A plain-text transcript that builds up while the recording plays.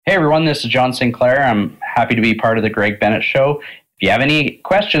Hey everyone, this is John Sinclair. I'm happy to be part of the Greg Bennett Show. If you have any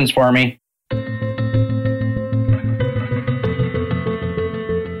questions for me,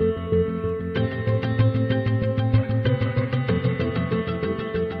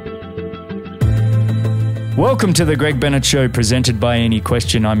 Welcome to the Greg Bennett Show, presented by Any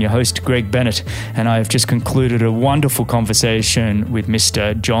Question. I'm your host, Greg Bennett, and I have just concluded a wonderful conversation with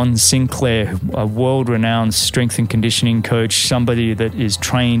Mr. John Sinclair, a world-renowned strength and conditioning coach, somebody that is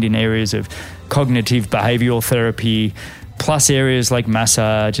trained in areas of cognitive behavioral therapy, plus areas like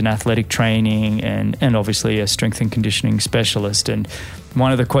massage and athletic training, and obviously a strength and conditioning specialist. And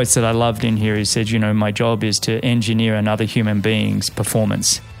one of the quotes that I loved in here, he said, my job is to engineer another human being's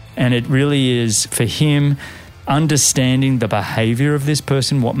performance. And it really is, for him, understanding the behavior of this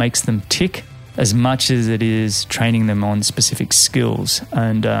person, what makes them tick, as much as it is training them on specific skills.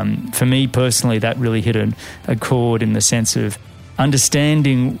 And for me personally, that really hit a chord in the sense of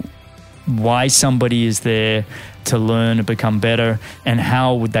understanding why somebody is there to learn and become better, and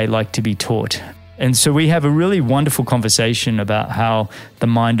how would they like to be taught. And so we have a really wonderful conversation about how the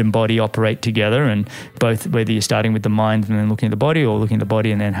mind and body operate together, and both whether you're starting with the mind and then looking at the body, or looking at the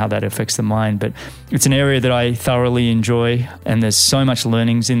body and then how that affects the mind. But it's an area that I thoroughly enjoy, and there's so much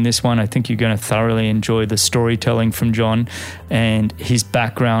learnings in this one. I think you're going to thoroughly enjoy the storytelling from John and his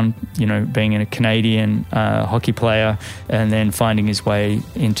background, being a Canadian hockey player and then finding his way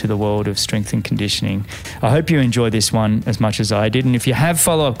into the world of strength and conditioning. I hope you enjoy this one as much as I did. And if you have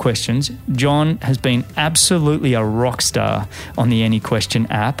follow-up questions, John has been absolutely a rock star on the Any Question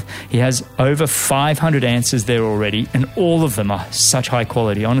app. He has over 500 answers there already, and all of them are such high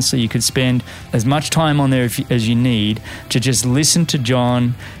quality. Honestly, you could spend as much time on there as you need to just listen to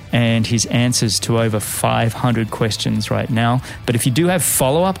John and his answers to over 500 questions right now. But if you do have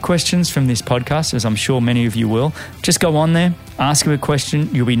follow-up questions from this podcast, as I'm sure many of you will, just go on there, ask him a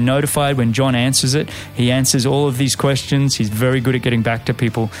question. You'll be notified when John answers it. He answers all of these questions. He's very good at getting back to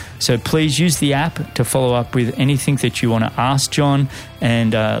people. So please use the app to follow up with anything that you want to ask John,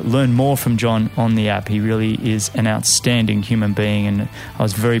 and learn more from John on the app. He really is an outstanding human being, and I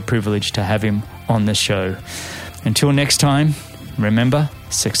was very privileged to have him on the show. Until next time, remember,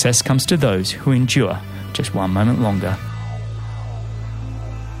 success comes to those who endure just one moment longer.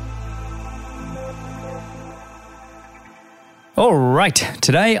 All right,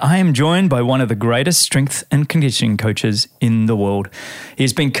 today I am joined by one of the greatest strength and conditioning coaches in the world. He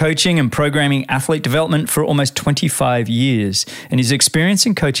has been coaching and programming athlete development for almost 25 years, and his experience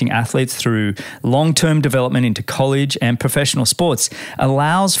in coaching athletes through long-term development into college and professional sports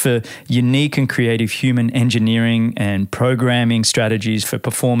allows for unique and creative human engineering and programming strategies for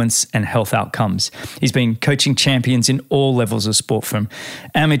performance and health outcomes. He's been coaching champions in all levels of sport, from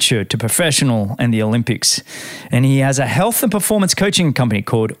amateur to professional and the Olympics, and he has a health and performance coaching company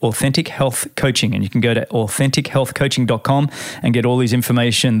called Authentic Health Coaching, and you can go to AuthenticHealthCoaching.com and get all his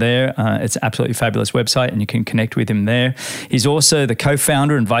information there. It's an absolutely fabulous website, and you can connect with him there. He's also the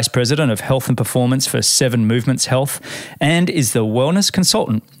co-founder and vice president of health and performance for 7 Movements Health, and is the wellness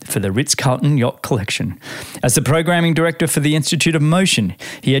consultant for the Ritz-Carlton Yacht Collection. As the programming director for the Institute of Motion,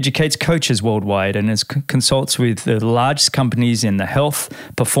 he educates coaches worldwide and consults with the largest companies in the health,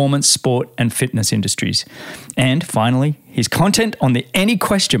 performance, sport, and fitness industries. And finally, his content on the Any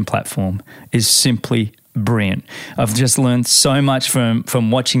Question platform is simply brilliant. I've just learned so much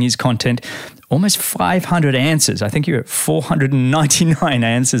from watching his content. Almost 500 answers. I think you're at 499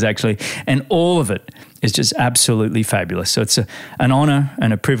 answers actually, and all of it is just absolutely fabulous. So it's an honor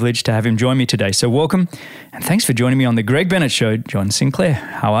and a privilege to have him join me today. So welcome, and thanks for joining me on the Greg Bennett Show, John Sinclair.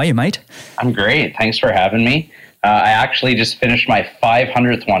 How are you, mate? I'm great. Thanks for having me. I actually just finished my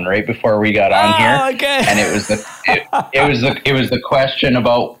 500th one right before we got on here. Okay. And it was the question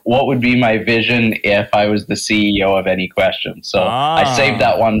about what would be my vision if I was the CEO of Any Question. So I saved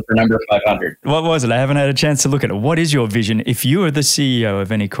that one for number 500. What was it? I haven't had a chance to look at it. What is your vision if you were the CEO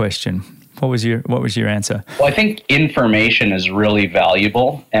of Any Question? What was your answer? Well, I think information is really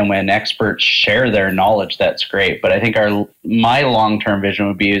valuable, and when experts share their knowledge, that's great. But I think my long-term vision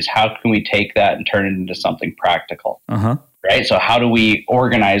would be is how can we take that and turn it into something practical? Right? So how do we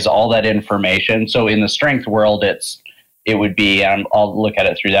organize all that information? So in the strength world, it would be, and I'll look at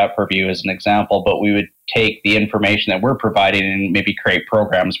it through that purview as an example, but we would take the information that we're providing and maybe create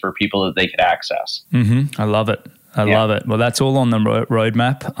programs for people that they could access. I love it. I love it. Well, that's all on the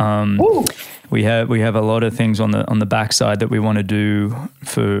roadmap. We have a lot of things on the backside that we want to do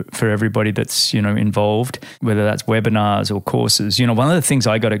for everybody that's, involved, whether that's webinars or courses. One of the things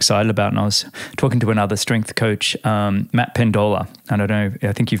I got excited about, and I was talking to another strength coach, Matt Pendola. I don't know,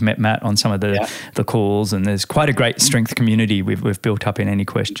 I think you've met Matt on some of the calls, and there's quite a great strength community we've built up in Any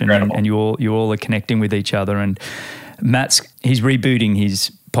Question, and you all are connecting with each other. And he's rebooting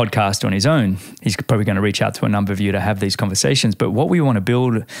his podcast on his own. He's probably going to reach out to a number of you to have these conversations. But what we want to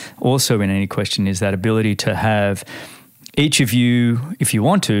build also in Any Question is that ability to have each of you, if you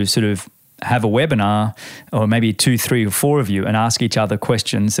want to, sort of have a webinar, or maybe 2, 3, or 4 of you, and ask each other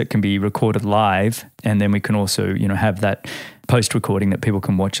questions that can be recorded live. And then we can also, have that post recording that people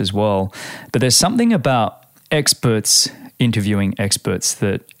can watch as well. But there's something about experts interviewing experts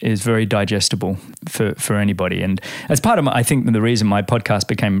that is very digestible for anybody. And as part of I think the reason my podcast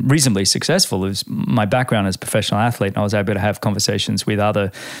became reasonably successful is my background as a professional athlete, and I was able to have conversations with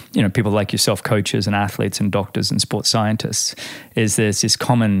other, people like yourself, coaches and athletes and doctors and sports scientists, is there's this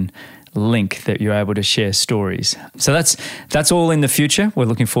common link that you're able to share stories. So that's all in the future. We're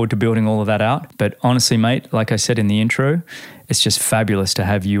looking forward to building all of that out. But honestly, mate, like I said in the intro, it's just fabulous to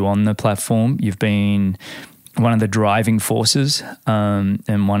have you on the platform. You've been one of the driving forces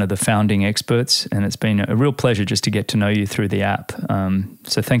and one of the founding experts. And it's been a real pleasure just to get to know you through the app.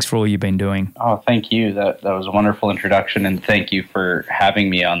 So thanks for all you've been doing. Oh, thank you. That was a wonderful introduction. And thank you for having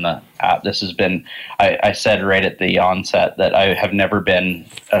me on the app. This has been, I said right at the onset that I have never been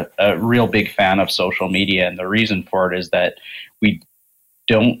a real big fan of social media. And the reason for it is that we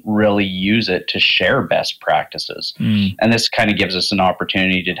don't really use it to share best practices. And this kind of gives us an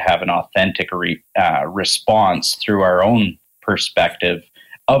opportunity to have an authentic response through our own perspective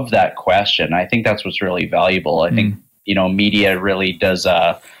of that question. I think that's what's really valuable. I think, media really does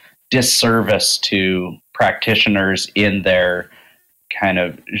a disservice to practitioners in their kind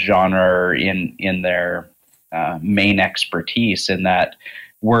of genre, or in their main expertise, in that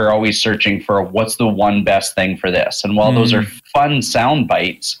we're always searching for what's the one best thing for this. And while those are fun sound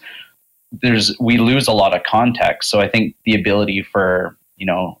bites, we lose a lot of context. So I think the ability for,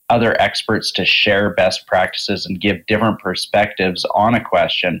 other experts to share best practices and give different perspectives on a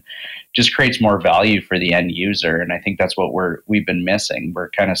question just creates more value for the end user. And I think that's what we've been missing. We're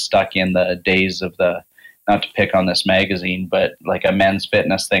kind of stuck in the days of not to pick on this magazine, but like a men's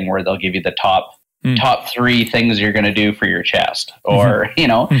fitness thing where they'll give you the top 3 things you're going to do for your chest, or,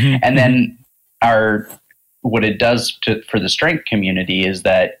 and then what it does for the strength community is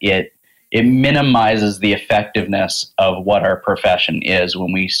that it minimizes the effectiveness of what our profession is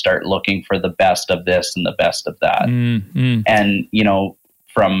when we start looking for the best of this and the best of that. And,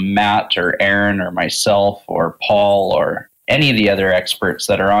 from Matt or Aaron or myself or Paul or any of the other experts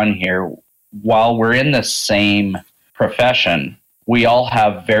that are on here, while we're in the same profession, we all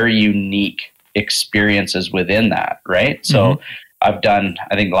have very unique experiences within that, right? So I've done,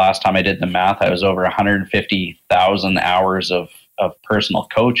 I think the last time I did the math, I was over 150,000 hours of personal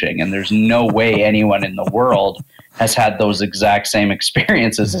coaching. And there's no way anyone in the world has had those exact same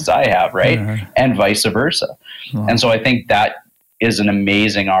experiences as I have, right? And vice versa. And so I think that is an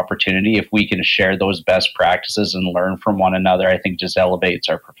amazing opportunity. If we can share those best practices and learn from one another, I think just elevates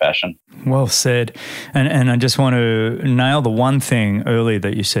our profession. Well said. And I just want to nail the one thing earlier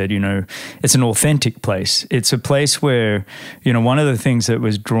that you said, it's an authentic place. It's a place where, one of the things that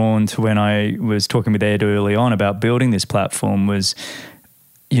was drawn to when I was talking with Ed early on about building this platform was,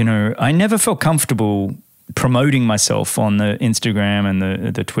 I never felt comfortable promoting myself on the Instagram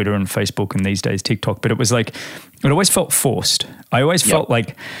and the Twitter and Facebook and these days TikTok, but it was like, it always felt forced. I always felt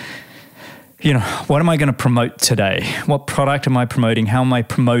like, what am I going to promote today? What product am I promoting? How am I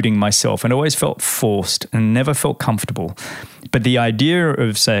promoting myself? And it always felt forced and never felt comfortable. But the idea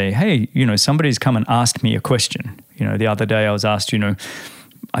of say, hey, somebody's come and asked me a question. The other day I was asked,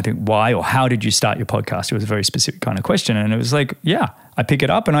 I think, why or how did you start your podcast? It was a very specific kind of question. And it was like, yeah, I pick it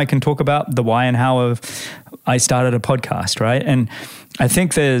up and I can talk about the why and how of I started a podcast, right? And I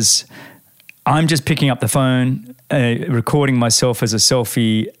think I'm just picking up the phone, recording myself as a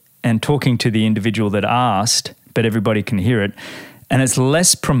selfie and talking to the individual that asked, but everybody can hear it. And it's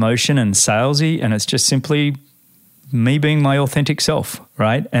less promotion and salesy, and it's just simply me being my authentic self,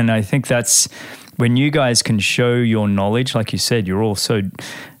 right? And I think that's when you guys can show your knowledge, like you said, you're all so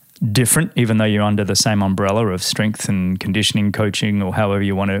different, even though you're under the same umbrella of strength and conditioning coaching or however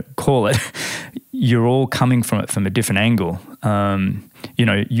you want to call it, you're all coming from it from a different angle.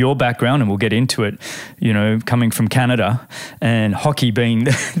 Your background, and we'll get into it, coming from Canada and hockey being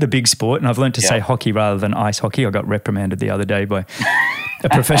the big sport. And I've learned to say hockey rather than ice hockey. I got reprimanded the other day by a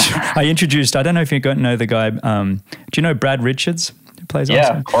professional. I don't know if you know the guy. Do you know Brad Richards? Who plays ice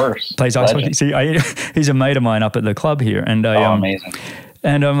hockey? Of course. Plays ice hockey. See, he's a mate of mine up at the club here. And amazing.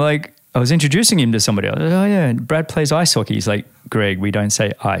 And I'm like, I was introducing him to somebody. I was like, oh yeah, Brad plays ice hockey. He's like, Greg, we don't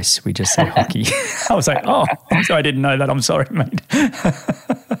say ice, we just say hockey. I was like, oh, I'm sorry, I didn't know that. I'm sorry, mate.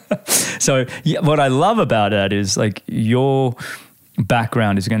 So what I love about that is like your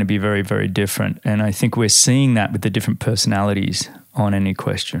background is going to be very, very different. And I think we're seeing that with the different personalities on Any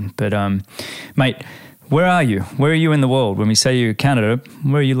Question. But mate, where are you? Where are you in the world? When we say you're Canada,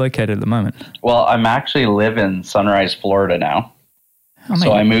 where are you located at the moment? Well, I'm actually live in Sunrise, Florida now.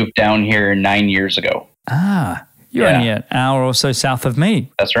 So I moved down here 9 years ago. You're only an hour or so south of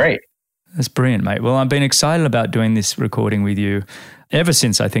me. That's right. That's brilliant, mate. Well, I've been excited about doing this recording with you ever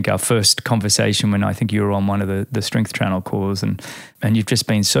since I think our first conversation when I think you were on one of the Strength Channel calls. And you've just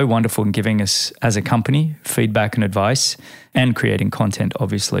been so wonderful in giving us, as a company, feedback and advice and creating content,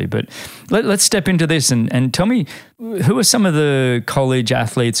 obviously. But let's step into this and tell me, who are some of the college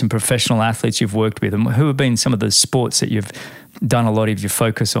athletes and professional athletes you've worked with, and who have been some of the sports that you've done a lot of your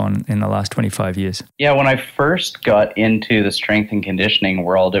focus on in the last 25 years? Yeah, when I first got into the strength and conditioning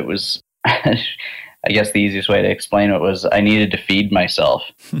world, it was, I guess the easiest way to explain it was I needed to feed myself.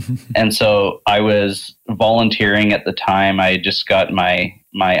 And so I was volunteering at the time. I had just got my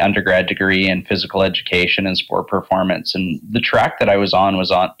undergrad degree in physical education and sport performance. And the track that I was on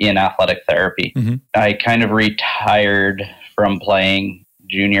in athletic therapy. Mm-hmm. I kind of retired from playing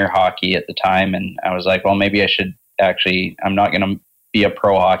junior hockey at the time. And I was like, well, maybe I should I'm not going to be a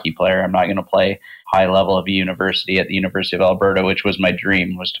pro hockey player. I'm not going to play high level of university at the University of Alberta, which was my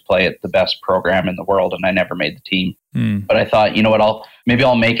dream, was to play at the best program in the world. And I never made the team. But I thought, you know what, maybe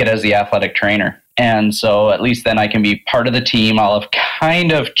I'll make it as the athletic trainer. And so at least then I can be part of the team. I'll have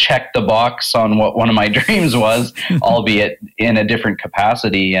kind of checked the box on what one of my dreams was, albeit in a different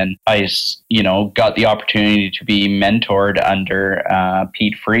capacity. And I, got the opportunity to be mentored under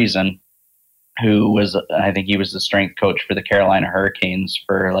Pete Friesen, who was, I think he was the strength coach for the Carolina Hurricanes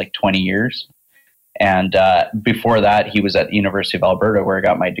for like 20 years. And before that, he was at the University of Alberta, where I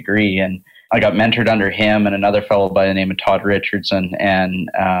got my degree. And I got mentored under him and another fellow by the name of Todd Richardson.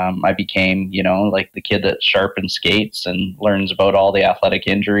 And I became, like the kid that sharpens skates and learns about all the athletic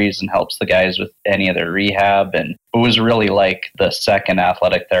injuries and helps the guys with any of their rehab. And it was really like the second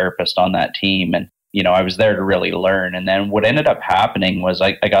athletic therapist on that team. And I was there to really learn. And then what ended up happening was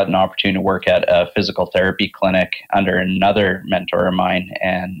I got an opportunity to work at a physical therapy clinic under another mentor of mine,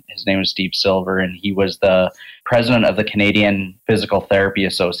 and his name was Steve Silver, and he was the president of the Canadian Physical Therapy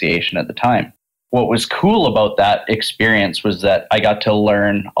Association at the time. What was cool about that experience was that I got to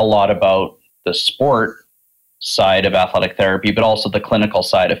learn a lot about the sport side of athletic therapy, but also the clinical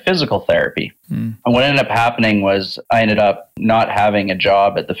side of physical therapy. And what ended up happening was I ended up not having a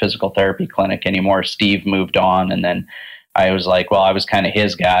job at the physical therapy clinic anymore. Steve moved on, and then I was like, well, I was kind of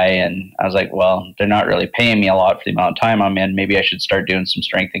his guy, and I was like, well, they're not really paying me a lot for the amount of time I'm in. Maybe I should start doing some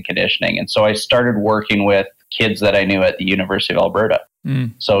strength and conditioning. And so I started working with kids that I knew at the University of Alberta.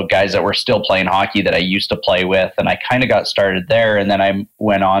 So guys that were still playing hockey that I used to play with, and I kind of got started there. And then I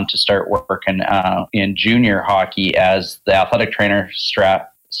went on to start working in junior hockey as the athletic trainer /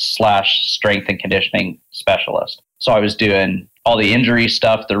 strength and conditioning specialist. So I was doing all the injury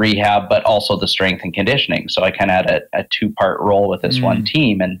stuff, the rehab, but also the strength and conditioning. So I kind of had a 2-part role with this one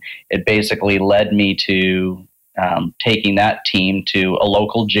team, and it basically led me to taking that team to a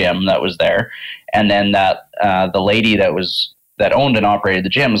local gym that was there. And then that the lady that owned and operated the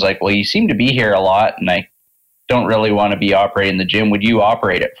gym was like, well, you seem to be here a lot, and I don't really want to be operating the gym. Would you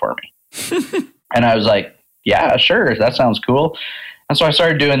operate it for me? And I was like, yeah, sure. That sounds cool. And so I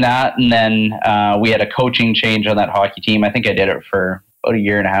started doing that. And then we had a coaching change on that hockey team. I think I did it for about 1.5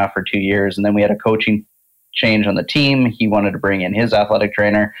 years or 2 years. And then we had a coaching change on the team. He wanted to bring in his athletic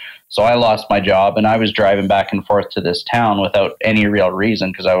trainer. So I lost my job, and I was driving back and forth to this town without any real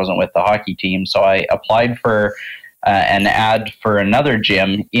reason because I wasn't with the hockey team. So I applied for an ad for another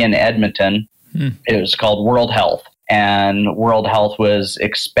gym in Edmonton. It was called World Health, and World Health was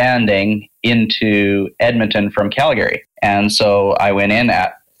expanding into Edmonton from Calgary. And so I went in,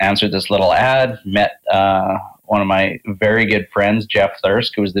 answered this little ad, met one of my very good friends, Jeff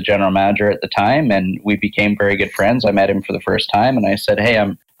Thirsk, who was the general manager at the time, and we became very good friends. I met him for the first time, and I said, hey,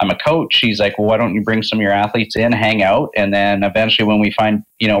 I'm a coach. He's like, well, why don't you bring some of your athletes in, hang out, and then eventually when we find,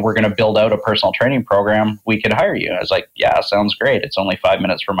 we're going to build out a personal training program, we could hire you. I was like, yeah, sounds great. It's only 5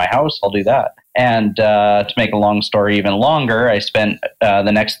 minutes from my house. I'll do that. And to make a long story even longer, I spent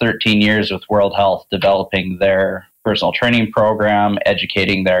the next 13 years with World Health developing their personal training program,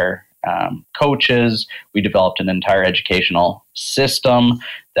 educating their coaches. We developed an entire educational system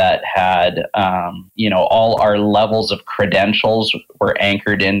that had, all our levels of credentials were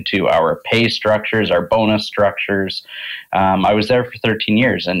anchored into our pay structures, our bonus structures. I was there for 13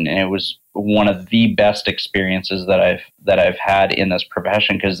 years, and it was one of the best experiences that I've had in this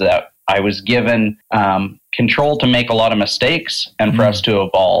profession, because that I was given control to make a lot of mistakes and for us to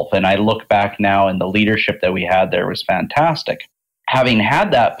evolve. And I look back now, and the leadership that we had there was fantastic. Having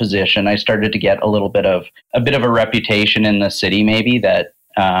had that position, I started to get a bit of a reputation in the city, maybe that,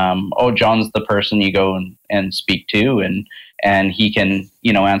 John's the person you go and speak to, and he can,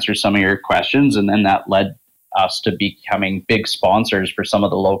 answer some of your questions. And then that led us to becoming big sponsors for some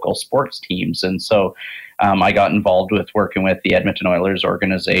of the local sports teams. And so I got involved with working with the Edmonton Oilers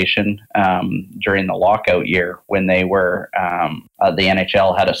organization during the lockout year when they were, the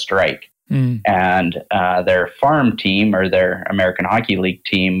NHL had a strike. And their farm team, or their American Hockey League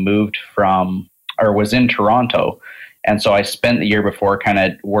team, was in Toronto. And so I spent the year before kind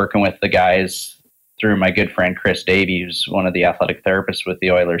of working with the guys through my good friend Chris Davey, who's one of the athletic therapists with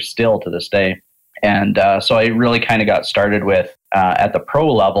the Oilers still to this day. And so I really kind of got started with at the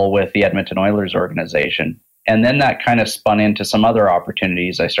pro level with the Edmonton Oilers organization. And then that kind of spun into some other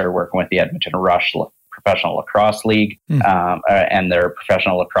opportunities. I started working with the Edmonton Rush Professional Lacrosse League and their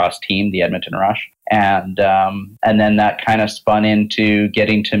professional lacrosse team, the Edmonton Rush. And then that kind of spun into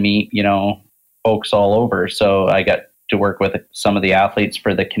getting to meet, folks all over. So I got to work with some of the athletes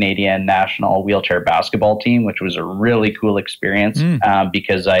for the Canadian national wheelchair basketball team, which was a really cool experience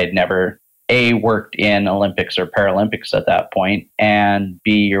because I had never worked in Olympics or Paralympics at that point, and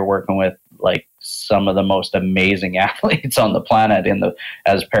B, you're working with like some of the most amazing athletes on the planet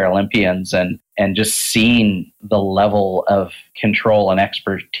as Paralympians, and just seeing the level of control and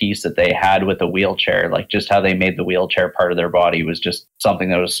expertise that they had with the wheelchair, like just how they made the wheelchair part of their body was just something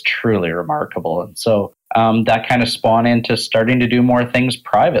that was truly remarkable. And so that kind of spawned into starting to do more things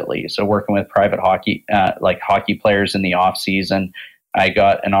privately. So working with private hockey, like hockey players in the off season, I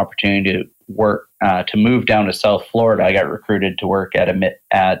got an opportunity to work to move down to South Florida. I got recruited to work at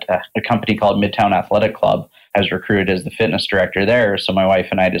a company called Midtown Athletic Club. I was recruited as the fitness director there. So my wife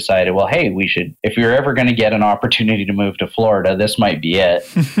and I decided, well, hey, we should, if we were ever going to get an opportunity to move to Florida, this might be it.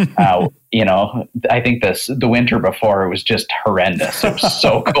 I think the winter before, it was just horrendous. It was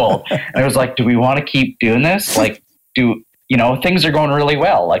so cold. And I was like, do we want to keep doing this? Like, things are going really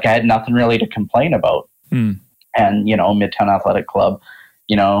well. Like I had nothing really to complain about. And, Midtown Athletic Club,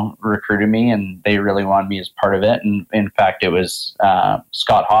 recruited me, and they really wanted me as part of it. And in fact, it was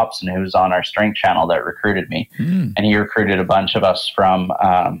Scott Hobson, who was on our strength channel, that recruited me. And he recruited a bunch of us from,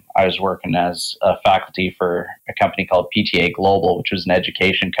 I was working as a faculty for a company called PTA Global, which was an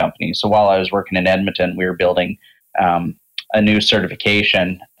education company. So while I was working in Edmonton, we were building a new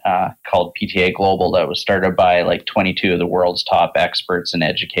certification called PTA Global that was started by like 22 of the world's top experts in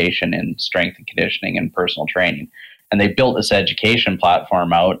education in strength and conditioning and personal training. And they built this education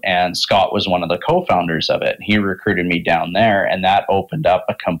platform out, and Scott was one of the co-founders of it. He recruited me down there, and that opened up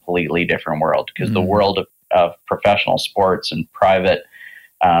a completely different world, because the world of professional sports and private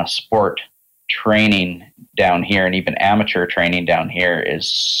sport training down here, and even amateur training down here,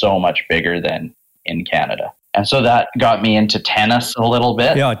 is so much bigger than in Canada. And so that got me into tennis a little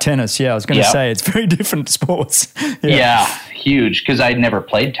bit. Yeah, tennis. Yeah, I was going to say it's very different sports. Yeah, huge, because I'd never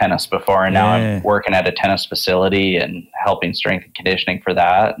played tennis before, and now I'm working at a tennis facility and helping strength and conditioning for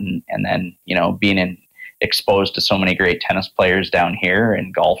that. And then, being exposed to so many great tennis players down here,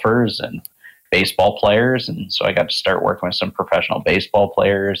 and golfers and baseball players. And so I got to start working with some professional baseball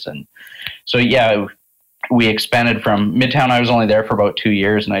players. And so, we expanded from Midtown. I was only there for about 2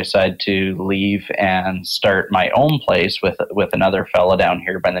 years, and I decided to leave and start my own place with another fella down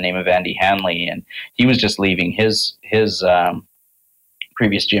here by the name of Andy Hanley. And he was just leaving his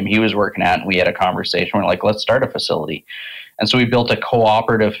previous gym he was working at, and we had a conversation. We're like, let's start a facility. And so we built a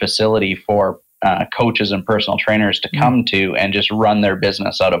cooperative facility for coaches and personal trainers to come to and just run their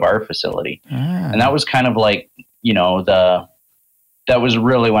business out of our facility. And that was kind of like, that was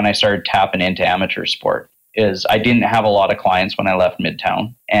really when I started tapping into amateur sport. Is I didn't have a lot of clients when I left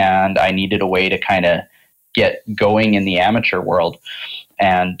Midtown, and I needed a way to kind of get going in the amateur world.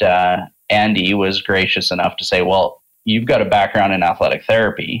 And Andy was gracious enough to say, well, you've got a background in athletic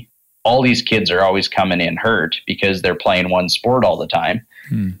therapy. All these kids are always coming in hurt because they're playing one sport all the time.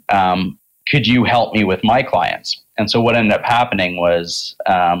 Could you help me with my clients? And so what ended up happening was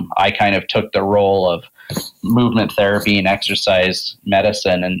I kind of took the role of movement therapy and exercise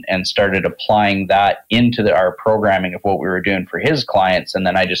medicine and started applying that into our programming of what we were doing for his clients. And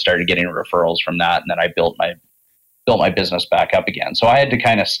then I just started getting referrals from that. And then I built built my business back up again. So I had to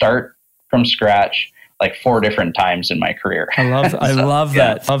kind of start from scratch like 4 different times in my career. I love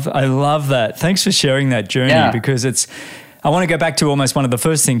that. I love that. Thanks for sharing that journey because I want to go back to almost one of the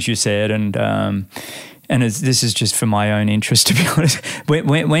first things you said, and this is just for my own interest, to be honest.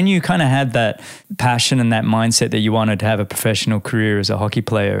 When you kind of had that passion and that mindset that you wanted to have a professional career as a hockey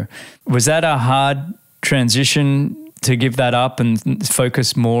player, was that a hard transition to give that up and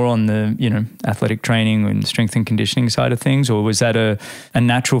focus more on the, athletic training and strength and conditioning side of things? Or was that a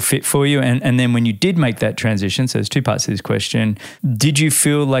natural fit for you? And then when you did make that transition, so there's 2 parts to this question, did you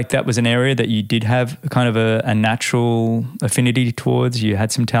feel like that was an area that you did have kind of a natural affinity towards? You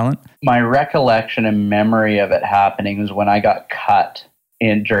had some talent? My recollection and memory of it happening was when I got cut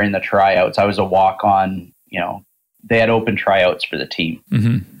during the tryouts. I was a walk-on, they had open tryouts for the team.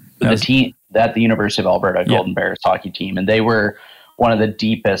 Mm-hmm. The team at the University of Alberta Golden Bears hockey team, and they were one of the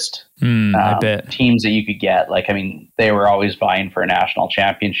deepest teams that you could get. Like, I mean, they were always vying for a national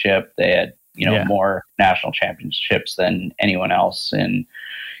championship. They had, more national championships than anyone else in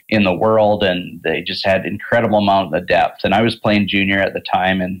the world, and they just had incredible amount of depth. And I was playing junior at the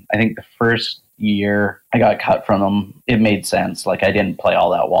time, and I think the first year I got cut from them, it made sense. Like, I didn't play all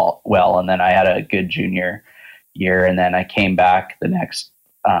that well, and then I had a good junior year, and then I came back the next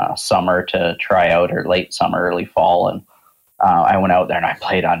summer to try out, or late summer, early fall. And I went out there and I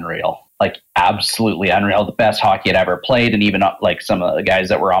played unreal, like absolutely unreal. The best hockey I'd ever played. And even like some of the guys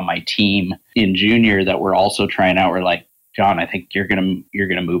that were on my team in junior that were also trying out were like, John, I think you're going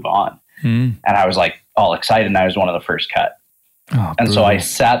to move on. And I was like all excited. And I was one of the first cut. Oh, and so I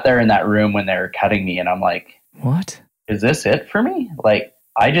sat there in that room when they were cutting me, and I'm like, what? Is this it for me? Like,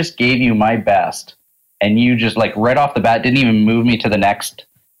 I just gave you my best, and you just like right off the bat didn't even move me to the next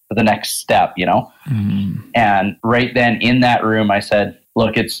step, And right then in that room, I said,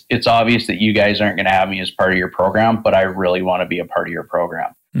 look, it's obvious that you guys aren't going to have me as part of your program, but I really want to be a part of your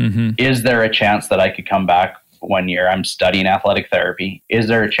program. Mm-hmm. Is there a chance that I could come back 1 year? I'm studying athletic therapy. Is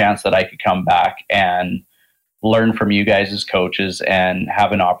there a chance that I could come back and learn from you guys as coaches and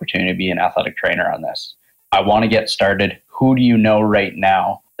have an opportunity to be an athletic trainer on this? I want to get started. Who do you know right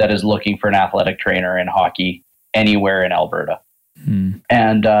now that is looking for an athletic trainer in hockey anywhere in Alberta?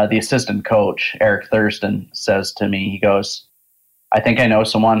 And the assistant coach, Eric Thurston, says to me, he goes, I think I know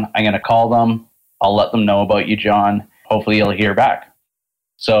someone. I'm going to call them. I'll let them know about you, John. Hopefully you'll hear back.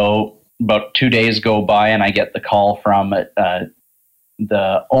 So about 2 days go by, and I get the call from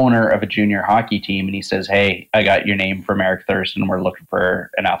the owner of a junior hockey team. And he says, hey, I got your name from Eric Thurston. We're looking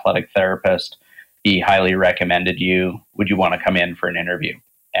for an athletic therapist. He highly recommended you. Would you want to come in for an interview?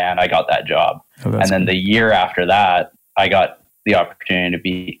 And I got that job. And then the year after that, I got the opportunity to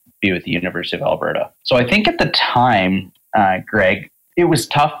be with the University of Alberta. So I think at the time, Greg, it was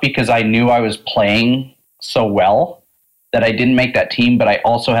tough because I knew I was playing so well that I didn't make that team, but I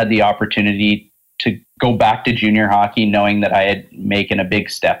also had the opportunity to go back to junior hockey knowing that I had making a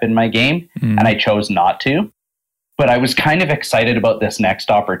big step in my game, and I chose not to. But I was kind of excited about this next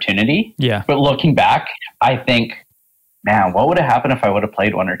opportunity. Yeah. But looking back, I think, man, what would have happened if I would have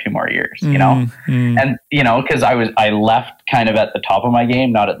played 1 or 2 more years, And, because I left kind of at the top of my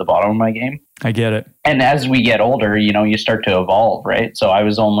game, not at the bottom of my game. I get it. And as we get older, you start to evolve, right? So I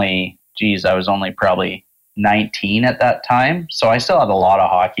was only probably 19 at that time. So I still had a lot of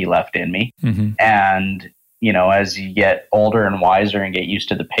hockey left in me. Mm-hmm. And, as you get older and wiser and get used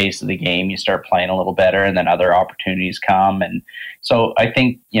to the pace of the game, you start playing a little better, and then other opportunities come. And so I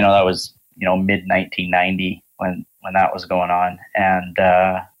think, that was, mid 1990 when that was going on. And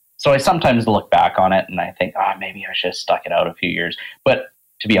so I sometimes look back on it and I think, maybe I should have stuck it out a few years. But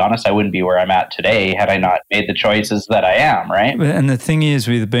to be honest, I wouldn't be where I'm at today had I not made the choices that I am, right? And the thing is,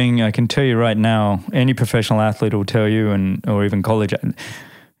 with being, I can tell you right now, any professional athlete will tell you, or even college,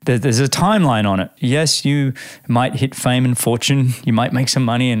 there's a timeline on it. Yes, you might hit fame and fortune, you might make some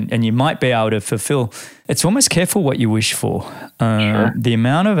money, and you might be able to fulfill. It's almost careful what you wish for. Sure. The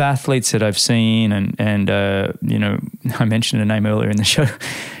amount of athletes that I've seen, and I mentioned a name earlier in the show,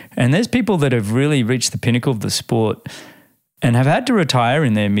 and there's people that have really reached the pinnacle of the sport and have had to retire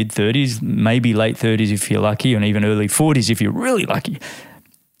in their mid-30s, maybe late 30s if you're lucky, and even early 40s if you're really lucky.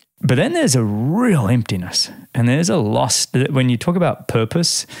 But then there's a real emptiness, and there's a loss. When you talk about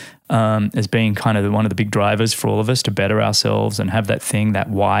purpose as being kind of one of the big drivers for all of us to better ourselves and have that thing, that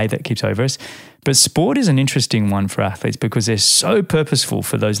why that keeps over us. But sport is an interesting one for athletes because they're so purposeful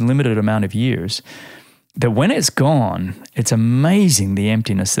for those limited amount of years that when it's gone, it's amazing the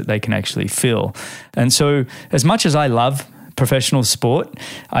emptiness that they can actually fill. And so as much as I love professional sport,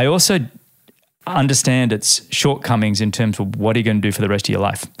 I also understand its shortcomings in terms of what are you going to do for the rest of your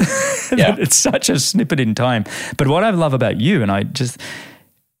life. Yeah. It's such a snippet in time. But what I love about you,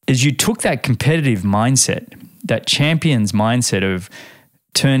 is you took that competitive mindset, that champion's mindset of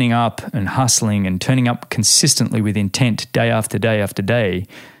turning up and hustling and turning up consistently with intent day after day after day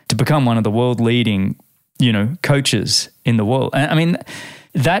to become one of the world leading, coaches in the world. I mean,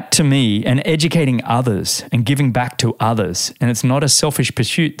 that to me, and educating others and giving back to others, and it's not a selfish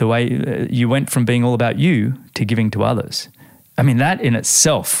pursuit the way you went from being all about you to giving to others. I mean, that in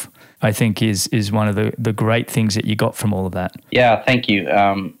itself, I think is one of the great things that you got from all of that. Yeah, thank you.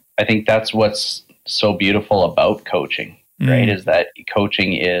 I think that's what's so beautiful about coaching, right? Is that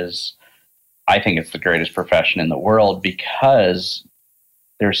coaching is, I think it's the greatest profession in the world because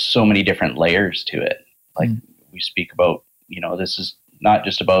there's so many different layers to it. Like we speak about, this is not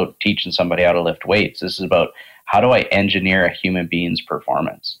just about teaching somebody how to lift weights. This is about how do I engineer a human being's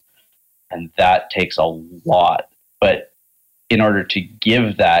performance? And that takes a lot. But in order to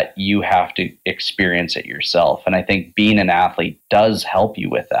give that, you have to experience it yourself. And I think being an athlete does help you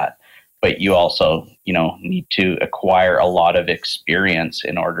with that. But you also, need to acquire a lot of experience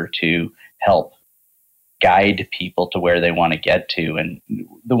in order to help guide people to where they want to get to. And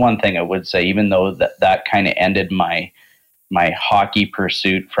the one thing I would say, even though that kind of ended my hockey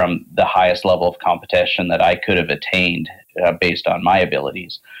pursuit from the highest level of competition that I could have attained based on my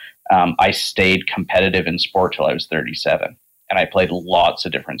abilities, I stayed competitive in sport till I was 37. And I played lots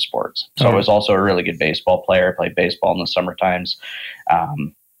of different sports. So I was also a really good baseball player. I played baseball in the summer times.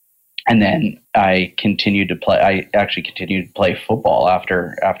 And then I continued to play. I actually continued to play football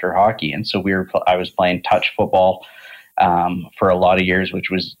after hockey. And so I was playing touch football for a lot of years, which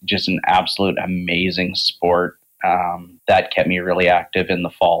was just an absolute amazing sport. That kept me really active in the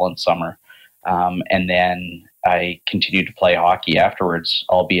fall and summer. And then I continued to play hockey afterwards,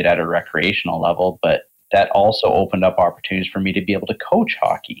 albeit at a recreational level, but that also opened up opportunities for me to be able to coach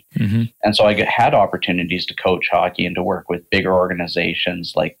hockey. Mm-hmm. And so I had opportunities to coach hockey and to work with bigger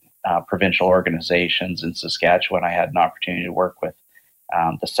organizations like provincial organizations in Saskatchewan. I had an opportunity to work with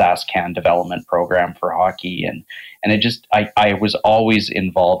the SaskCan development program for hockey. And I was always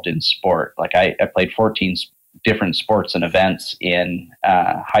involved in sport. Like I played 14 different sports and events in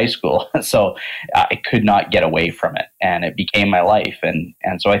high school. So I could not get away from it, and it became my life. And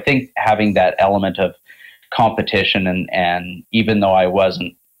so I think having that element of competition and even though I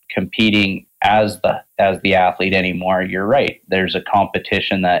wasn't competing as the athlete anymore, you're right. There's a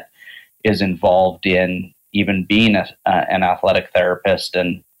competition that is involved in even being an athletic therapist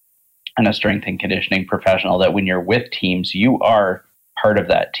and a strength and conditioning professional, that when you're with teams, you are part of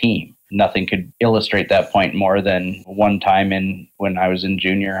that team. Nothing could illustrate that point more than one time when I was in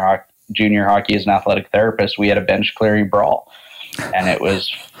junior hockey as an athletic therapist, we had a bench clearing brawl, and it was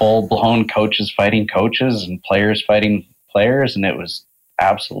full blown coaches fighting coaches and players fighting players. And it was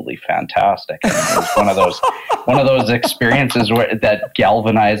absolutely fantastic. And it was one of those experiences that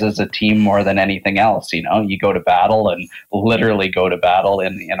galvanizes a team more than anything else. You go to battle and literally go to battle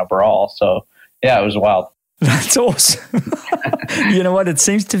in a brawl. So yeah, it was wild. That's awesome. You know what? It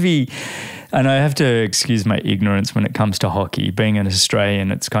seems to be, and I have to excuse my ignorance when it comes to hockey. Being an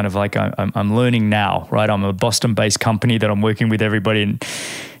Australian, it's kind of like I'm learning now, right? I'm a Boston-based company that I'm working with everybody, and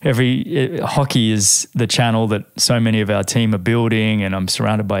hockey is the channel that so many of our team are building, and I'm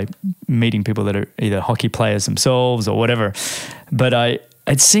surrounded by meeting people that are either hockey players themselves or whatever. But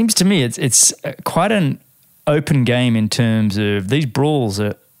it seems to me it's quite an open game in terms of these brawls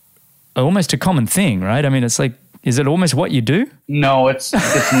are almost a common thing, right? I mean, it's like, is it almost what you do? No, it's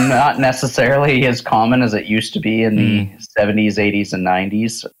not necessarily as common as it used to be in the 70s, 80s, and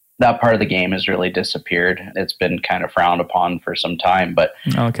 90s. That part of the game has really disappeared. It's been kind of frowned upon for some time. But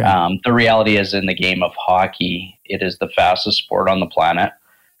the reality is, in the game of hockey, it is the fastest sport on the planet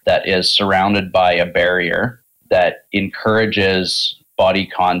that is surrounded by a barrier that encourages body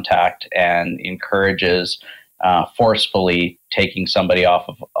contact and encourages forcefully taking somebody off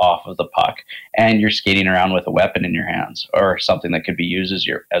of the puck, and you're skating around with a weapon in your hands or something that could be used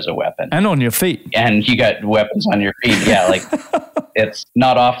as a weapon, and on your feet, and you got weapons on your feet. Yeah, like it's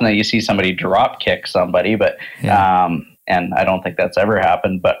not often that you see somebody drop kick somebody, but and I don't think that's ever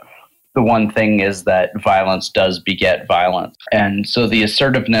happened. But the one thing is that violence does beget violence, and so the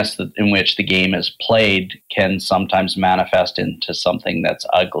assertiveness in which the game is played can sometimes manifest into something that's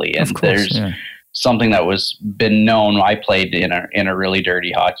ugly. And there's something that was been known. I played in a really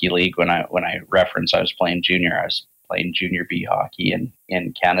dirty hockey league when I reference I was playing junior. I was playing junior B hockey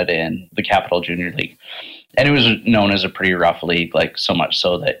in Canada in the Capital Junior League, and it was known as a pretty rough league. Like so much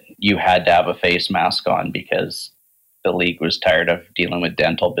so that you had to have a face mask on because the league was tired of dealing with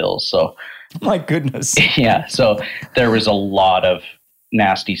dental bills. So My goodness. Yeah. So there was a lot of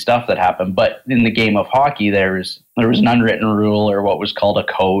nasty stuff that happened. But in the game of hockey, there was an unwritten rule, or what was called a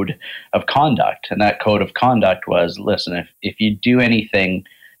code of conduct. And that code of conduct was, listen, if you do anything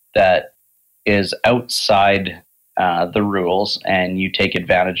that is outside the rules and you take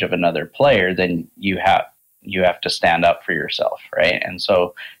advantage of another player, then you have to stand up for yourself, right? And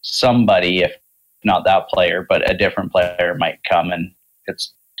so somebody, if not that player, but a different player might come, and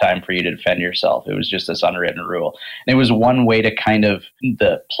it's time for you to defend yourself. It was just this unwritten rule. And it was one way to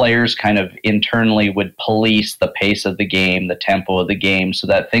the players kind of internally would police the pace of the game, the tempo of the game, so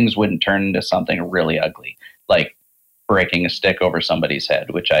that things wouldn't turn into something really ugly, like breaking a stick over somebody's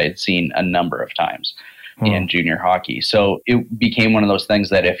head, which I had seen a number of times in junior hockey. So it became one of those things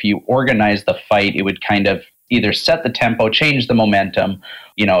that if you organize the fight, it would kind of either set the tempo, change the momentum.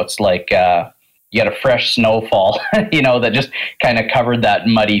 It's like, you got a fresh snowfall, that just kind of covered that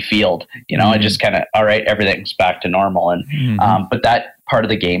muddy field, and just kind of, all right, everything's back to normal. And, but that part of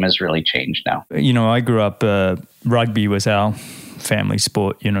the game has really changed now. I grew up, rugby was our family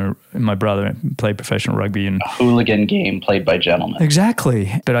sport. My brother played professional rugby. And a hooligan game played by gentlemen.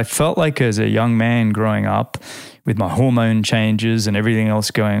 Exactly. But I felt like as a young man growing up with my hormone changes and everything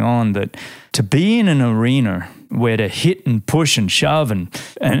else going on, that to be in an arena where to hit and push and shove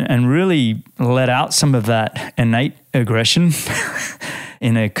and really let out some of that innate aggression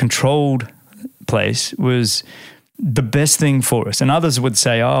in a controlled place was the best thing for us. And others would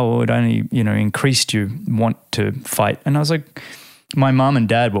say, oh, it only, increased your want to fight. And I was like, my mum and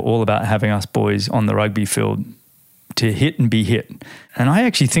dad were all about having us boys on the rugby field to hit and be hit. And I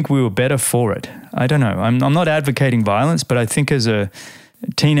actually think we were better for it. I don't know. I'm not advocating violence, but I think as a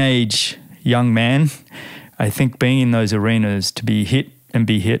teenage young man, I think being in those arenas to be hit and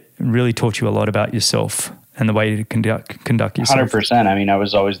be hit really taught you a lot about yourself and the way to conduct yourself. 100%. I mean, I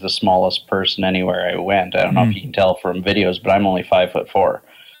was always the smallest person anywhere I went. I don't know if you can tell from videos, but I'm only 5'4".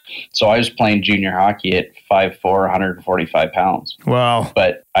 So I was playing junior hockey at 5'4", 145 pounds. Wow.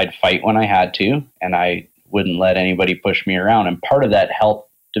 But I'd fight when I had to, and I wouldn't let anybody push me around. And part of that helped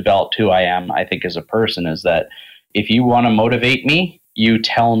develop who I am, I think, as a person, is that if you want to motivate me, you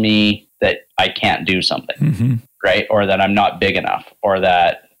tell me that I can't do something, right? Or that I'm not big enough, or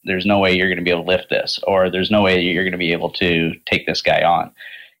that there's no way you're going to be able to lift this, or there's no way you're going to be able to take this guy on.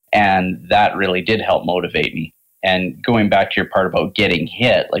 And that really did help motivate me. And going back to your part about getting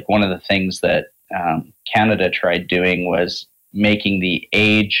hit, like one of the things that Canada tried doing was making the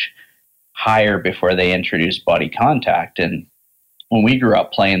age higher before they introduced body contact. And when we grew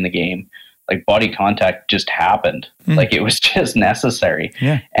up playing the game, like body contact just happened. Like it was just necessary.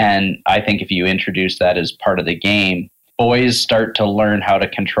 Yeah. And I think if you introduce that as part of the game, boys start to learn how to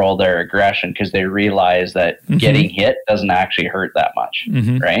control their aggression because they realize that getting hit doesn't actually hurt that much,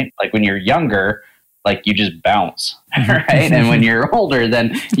 right? Like when you're younger, like you just bounce, right? And when you're older,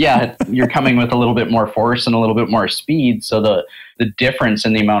 then yeah, you're coming with a little bit more force and a little bit more speed. So the difference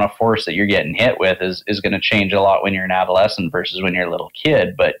in the amount of force that you're getting hit with is going to change a lot when you're an adolescent versus when you're a little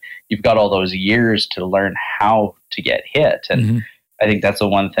kid. But you've got all those years to learn how to get hit. And I think that's the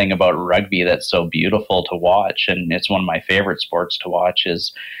one thing about rugby that's so beautiful to watch. And it's one of my favorite sports to watch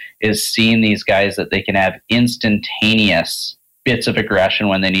is seeing these guys that they can have instantaneous bits of aggression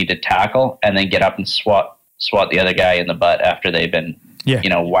when they need to tackle and then get up and swat the other guy in the butt after they've been,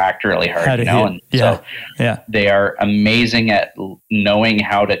 whacked really hard, And so they are amazing at knowing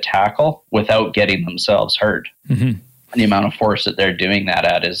how to tackle without getting themselves hurt. The amount of force that they're doing that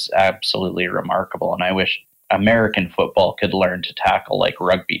at is absolutely remarkable. And I wish American football could learn to tackle like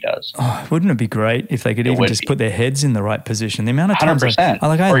rugby does. Oh, wouldn't it be great if they could even just put their heads in the right position? The amount of times 100%. I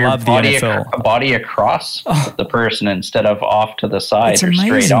love the NFL. Body across the person instead of off to the side or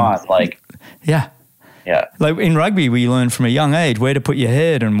straight on. Yeah. Like in rugby, we learn from a young age where to put your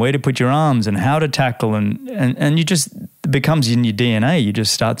head and where to put your arms and how to tackle. And you just, it becomes in your DNA. You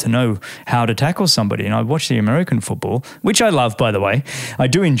just start to know how to tackle somebody. And I watch the American football, which I love, by the way. I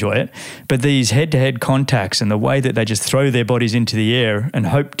do enjoy it. But these head-to-head contacts and the way that they just throw their bodies into the air and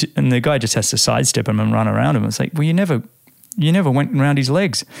and the guy just has to sidestep them and run around him. It's like, well, you never went around his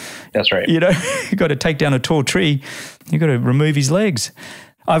legs. That's right. You got to take down a tall tree. You got to remove his legs.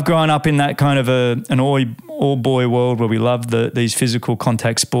 I've grown up in that kind of an all-boy world where we love these physical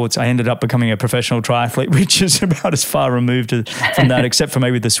contact sports. I ended up becoming a professional triathlete, which is about as far removed from that, except for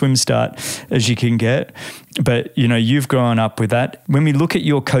maybe the swim start, as you can get. But, you've grown up with that. When we look at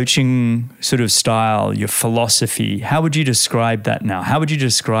your coaching sort of style, your philosophy, how would you describe that now? How would you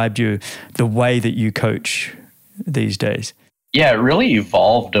describe the way that you coach these days? Yeah, it really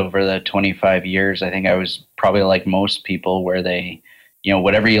evolved over the 25 years. I think I was probably like most people where they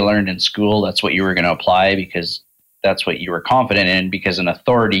whatever you learned in school, that's what you were going to apply because that's what you were confident in, because an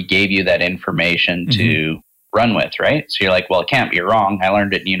authority gave you that information to run with, right? So you're like, well, it can't be wrong. I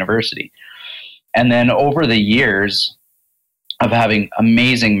learned it in university. And then over the years of having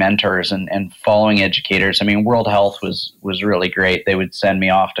amazing mentors and following educators, I mean, World Health was really great. They would send me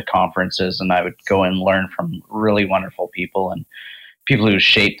off to conferences and I would go and learn from really wonderful people and people who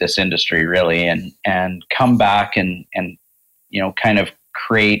shaped this industry really, and come back and kind of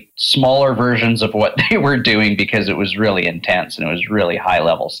create smaller versions of what they were doing because it was really intense and it was really high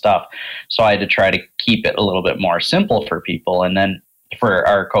level stuff. So I had to try to keep it a little bit more simple for people and then for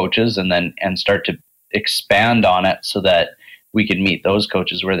our coaches and start to expand on it so that we could meet those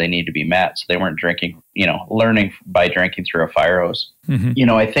coaches where they need to be met. So they weren't learning by drinking through a fire hose.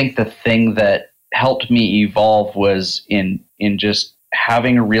 I think the thing that helped me evolve was in just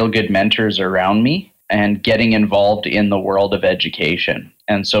having real good mentors around me and getting involved in the world of education.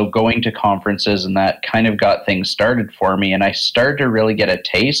 And so going to conferences and that kind of got things started for me. And I started to really get a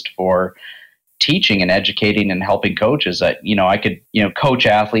taste for teaching and educating and helping coaches that, I could, coach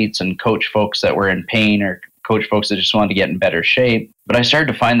athletes and coach folks that were in pain or coach folks that just wanted to get in better shape. But I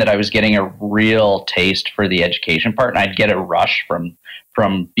started to find that I was getting a real taste for the education part, and I'd get a rush from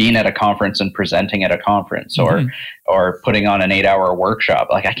being at a conference and presenting at a conference or putting on an 8-hour workshop.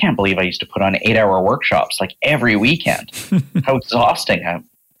 Like, I can't believe I used to put on 8-hour workshops like every weekend. How exhausting.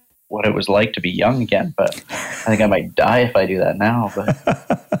 What it was like to be young again, but I think I might die if I do that now.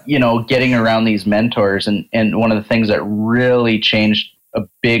 But, getting around these mentors and one of the things that really changed a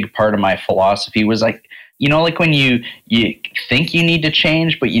big part of my philosophy was like when you think you need to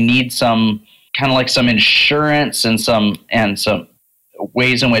change, but you need some kind of like some insurance and some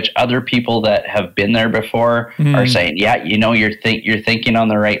ways in which other people that have been there before are saying, yeah, you're thinking on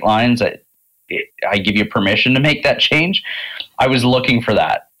the right lines. I give you permission to make that change. I was looking for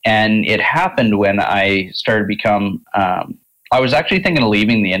that. And it happened when I started to become, I was actually thinking of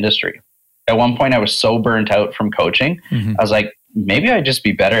leaving the industry. At one point, I was so burnt out from coaching. I was like, maybe I'd just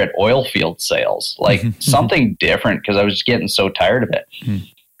be better at oil field sales, like something different, because I was just getting so tired of it.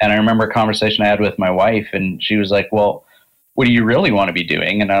 And I remember a conversation I had with my wife, and she was like, well, what do you really want to be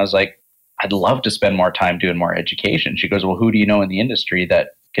doing? And I was like, I'd love to spend more time doing more education. She goes, well, who do you know in the industry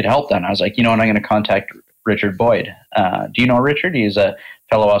that could help then? I was like, and I'm going to contact Richard Boyd. Do you know Richard? He's a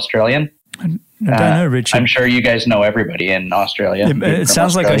fellow Australian. I don't know Richard. I'm sure you guys know everybody in Australia. It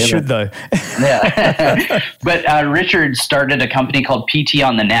sounds like I should, though. Yeah. But Richard started a company called PT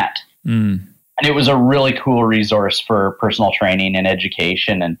on the Net. And it was a really cool resource for personal training and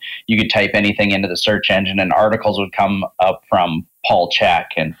education. And you could type anything into the search engine and articles would come up from Paul Chek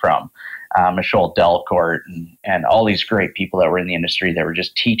and from Michelle Delcourt and all these great people that were in the industry that were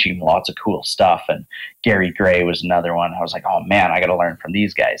just teaching lots of cool stuff. And Gary Gray was another one. I was like, oh man, I got to learn from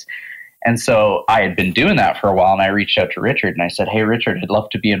these guys. And so I had been doing that for a while, and I reached out to Richard and I said, hey, Richard, I'd love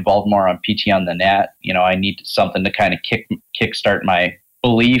to be involved more on PT on the Net. I need something to kind of kickstart my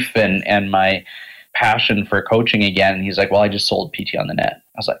belief and my passion for coaching again. And he's like, well, I just sold PT on the Net.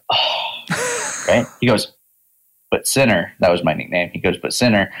 I was like, oh, right. He goes, but Sinner, that was my nickname. He goes, but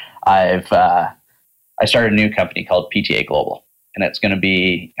Sinner, I started a new company called PTA Global, and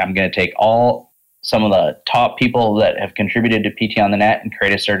I'm going to take some of the top people that have contributed to PT on the Net and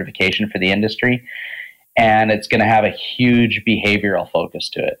create a certification for the industry. And it's going to have a huge behavioral focus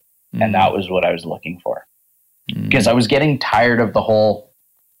to it. And that was what I was looking for, because I was getting tired of the whole,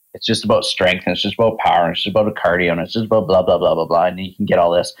 it's just about strength and it's just about power and it's just about cardio and it's just about blah, blah, blah, blah, blah. And you can get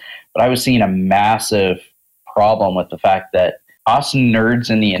all this. But I was seeing a massive problem with the fact that us nerds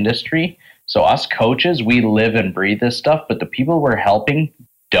in the industry, so us coaches, we live and breathe this stuff, but the people we're helping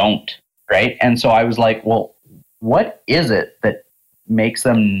don't, right? And so I was like, well, what is it that makes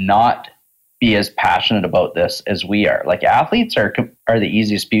them not be as passionate about this as we are? Like, athletes are the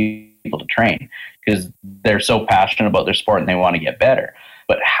easiest people to train because they're so passionate about their sport and they want to get better.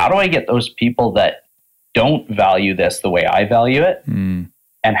 But how do I get those people that don't value this the way I value it?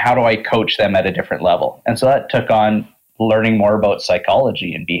 And how do I coach them at a different level? And so that took on learning more about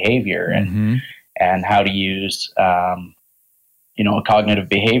psychology and behavior and how to use, cognitive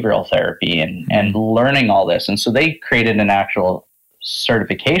behavioral therapy and learning all this. And so they created an actual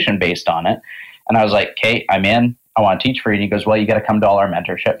certification based on it. And I was like, okay, I'm in. I want to teach for you. And he goes, well, you got to come to all our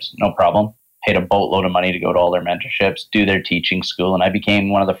mentorships. No problem. Paid a boatload of money to go to all their mentorships, do their teaching school. And I became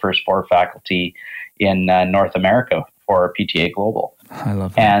one of the first 4 faculty in North America for PTA Global. I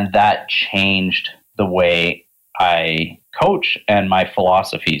love that. And that changed the way I coach, and my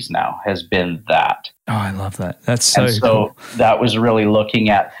philosophies now has been that. Oh, I love that. That's so cool. That was really looking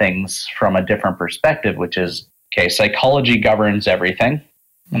at things from a different perspective, which is okay, psychology governs everything.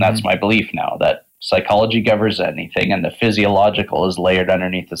 And that's my belief now, that psychology governs anything and the physiological is layered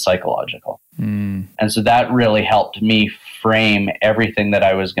underneath the psychological. And so that really helped me frame everything that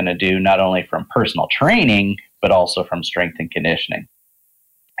I was going to do, not only from personal training, but also from strength and conditioning.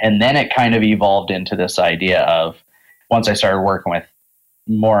 And then it kind of evolved into this idea of, once I started working with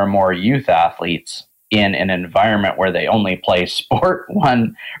more and more youth athletes in an environment where they only play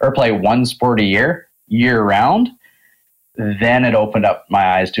one sport a year round, then it opened up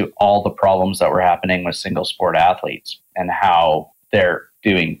my eyes to all the problems that were happening with single sport athletes and how they're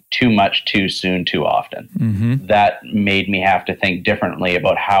doing too much too soon too often. That made me have to think differently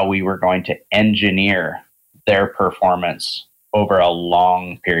about how we were going to engineer their performance over a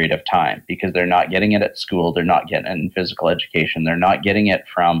long period of time, because they're not getting it at school, they're not getting it in physical education, they're not getting it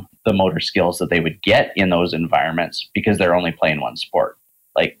from the motor skills that they would get in those environments because they're only playing one sport.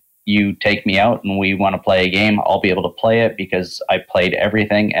 Like, you take me out and we want to play a game, I'll be able to play it because I played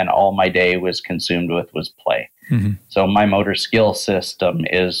everything and all my day was consumed with was play. So my motor skill system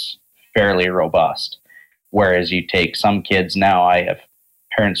is fairly robust. Whereas you take some kids now, I have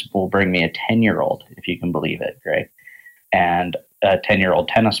parents will bring me a 10-year-old, if you can believe it, Greg, and a 10-year-old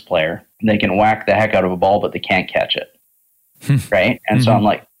tennis player. They can whack the heck out of a ball, but they can't catch it. Right? And so I'm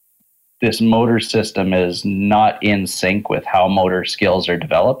like, this motor system is not in sync with how motor skills are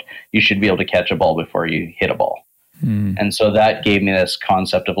developed. You should be able to catch a ball before you hit a ball. And so that gave me this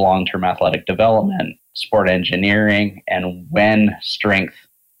concept of long-term athletic development, sport engineering, and when strength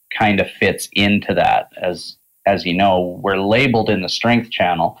kind of fits into that. As you know, we're labeled in the strength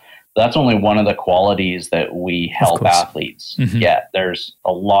channel. That's only one of the qualities that we help athletes get. There's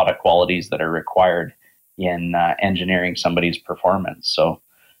a lot of qualities that are required in engineering somebody's performance. So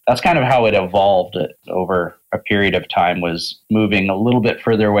that's kind of how it evolved over a period of time, was moving a little bit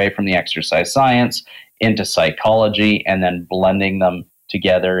further away from the exercise science into psychology and then blending them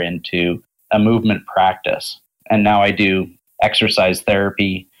together into a movement practice. And now I do exercise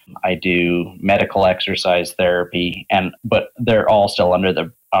therapy, I do medical exercise therapy, but they're all still under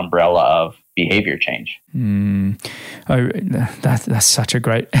the umbrella of behavior change. Oh, that's such a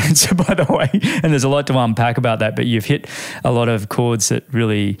great answer, by the way. And there's a lot to unpack about that, but you've hit a lot of chords that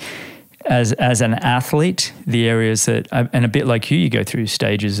really, as an athlete, the areas that, and a bit like you go through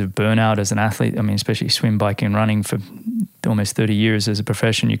stages of burnout as an athlete. I mean, especially swim, biking, and running for almost 30 years as a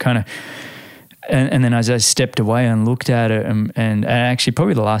profession, you kind of, and then as I stepped away and looked at it, and actually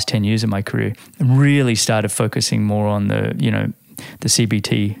probably the last 10 years of my career, really started focusing more on the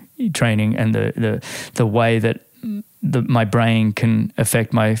CBT training and the way that my brain can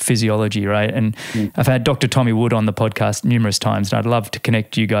affect my physiology, right? And I've had Dr. Tommy Wood on the podcast numerous times, and I'd love to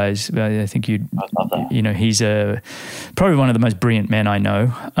connect you guys. I think I'd love that. He's probably one of the most brilliant men I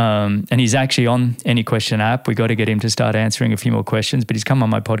know, and he's actually on Any Question app. We got to get him to start answering a few more questions, but he's come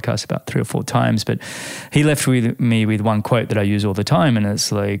on my podcast about 3 or 4 times. But he left me with one quote that I use all the time, and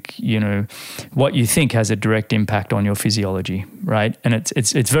it's like, what you think has a direct impact on your physiology, right? And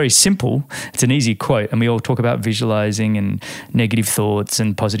it's very simple. It's an easy quote, and we all talk about visualizing and negative thoughts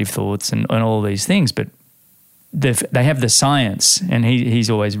and positive thoughts and all these things, but they have the science, and he's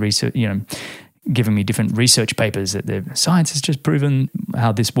always giving me different research papers that the science has just proven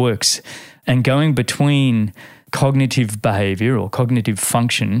how this works. And going between cognitive behavior or cognitive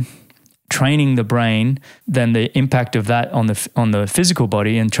function, training the brain, then the impact of that on the physical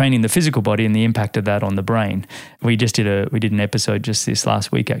body, and training the physical body and the impact of that on the brain. We did an episode just this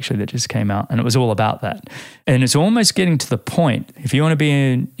last week actually that just came out, and it was all about that. And it's almost getting to the point, if you want to be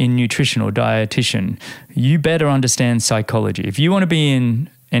in nutrition or dietitian, you better understand psychology. If you want to be in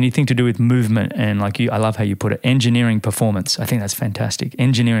anything to do with movement, and I love how you put it, engineering performance. I think that's fantastic.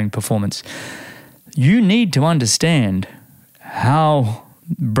 Engineering performance. You need to understand how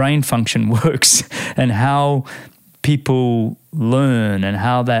brain function works and how people learn and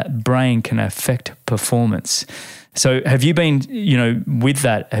how that brain can affect performance. So have you been, with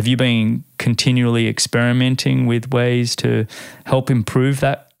that, have you been continually experimenting with ways to help improve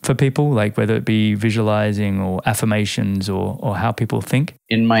that for people, like whether it be visualizing or affirmations or how people think?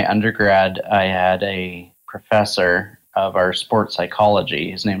 In my undergrad, I had a professor of our sports psychology.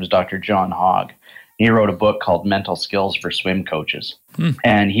 His name was Dr. John Hogg. He wrote a book called Mental Skills for Swim Coaches.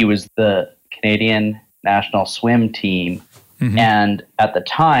 And he was the Canadian national swim team. And at the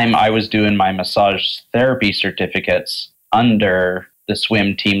time, I was doing my massage therapy certificates under the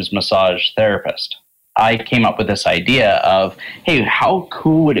swim team's massage therapist. I came up with this idea of, hey, how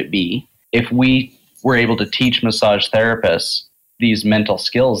cool would it be if we were able to teach massage therapists these mental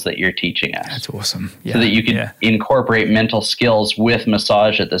skills that you're teaching us. That's awesome. So that you can incorporate mental skills with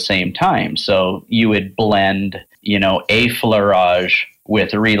massage at the same time. So you would blend, effleurage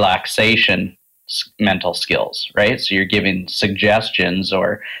with relaxation mental skills, right? So you're giving suggestions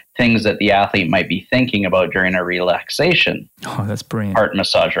or things that the athlete might be thinking about during a relaxation. Oh, that's brilliant. Heart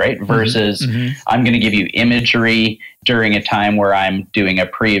massage, right? Versus I'm going to give you imagery during a time where I'm doing a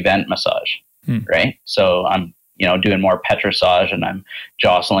pre-event massage, right? So I'm, doing more petrissage and I'm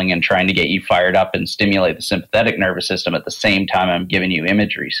jostling and trying to get you fired up and stimulate the sympathetic nervous system at the same time I'm giving you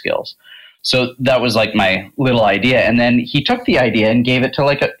imagery skills. So that was like my little idea. And then he took the idea and gave it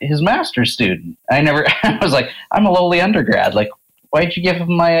to his master's student. I was like, I'm a lowly undergrad. Like, why'd you give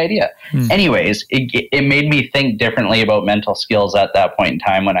him my idea? Anyways, it made me think differently about mental skills at that point in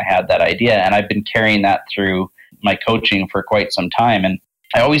time when I had that idea. And I've been carrying that through my coaching for quite some time. And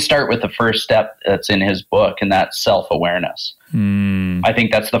I always start with the first step that's in his book, and that's self-awareness. I think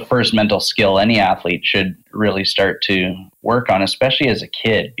that's the first mental skill any athlete should really start to work on, especially as a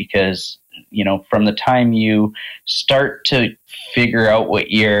kid, because from the time you start to figure out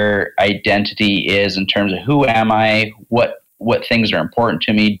what your identity is in terms of who am I, what things are important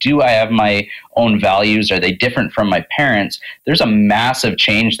to me, do I have my own values, are they different from my parents? There's a massive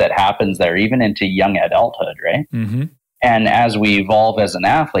change that happens there, even into young adulthood, right? And as we evolve as an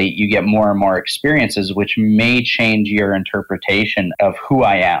athlete, you get more and more experiences, which may change your interpretation of who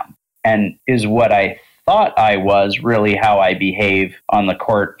I am. And is what I thought I was really how I behave on the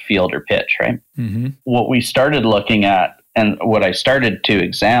court, field, or pitch, right? What we started looking at and what I started to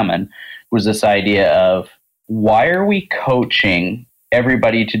examine was this idea of, why are we coaching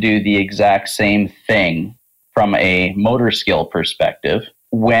everybody to do the exact same thing from a motor skill perspective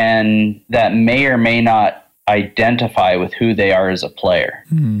when that may or may not identify with who they are as a player,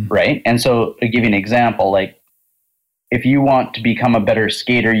 right? And so to give you an example, like if you want to become a better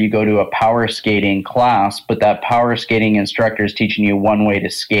skater, you go to a power skating class, but that power skating instructor is teaching you one way to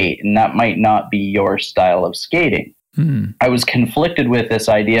skate, and that might not be your style of skating. I was conflicted with this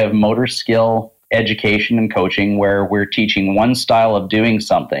idea of motor skill education and coaching where we're teaching one style of doing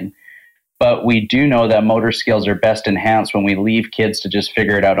something, but we do know that motor skills are best enhanced when we leave kids to just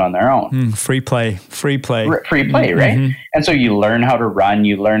figure it out on their own. Free play, right? And so you learn how to run,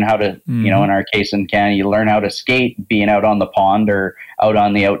 you learn how to, in our case in Canada, you learn how to skate being out on the pond or out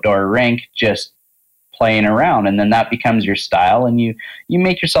on the outdoor rink, just playing around. And then that becomes your style, and you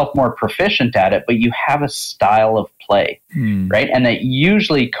make yourself more proficient at it, but you have a style of play, right? And that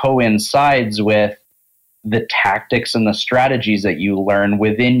usually coincides with the tactics and the strategies that you learn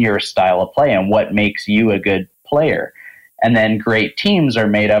within your style of play and what makes you a good player. And then great teams are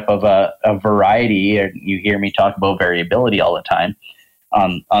made up of a variety. You hear me talk about variability all the time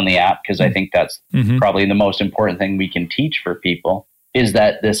on the app, because I think that's probably the most important thing we can teach for people, is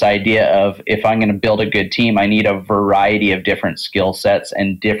that this idea of, if I'm going to build a good team, I need a variety of different skill sets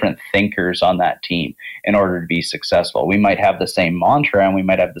and different thinkers on that team in order to be successful. We might have the same mantra and we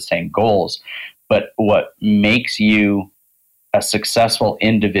might have the same goals, but what makes you a successful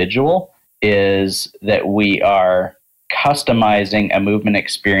individual is that we are customizing a movement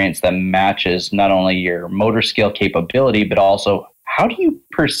experience that matches not only your motor skill capability, but also how do you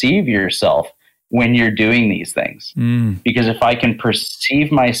perceive yourself when you're doing these things. Because if I can perceive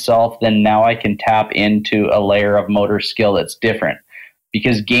myself, then now I can tap into a layer of motor skill that's different.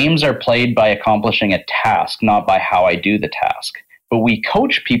 Because games are played by accomplishing a task, not by how I do the task. But we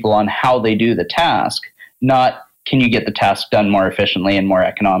coach people on how they do the task, not can you get the task done more efficiently and more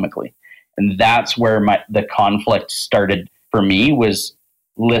economically. And that's where the conflict started for me, was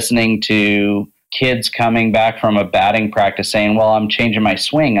listening to kids coming back from a batting practice saying, well, I'm changing my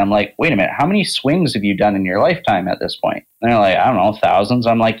swing. I'm like, wait a minute, how many swings have you done in your lifetime at this point? And they're like, I don't know, thousands.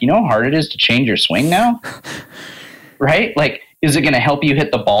 I'm like, you know how hard it is to change your swing now? Right? Like, is it going to help you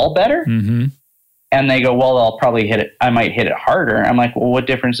hit the ball better? And they go, well, I'll probably hit it. I might hit it harder. I'm like, well, what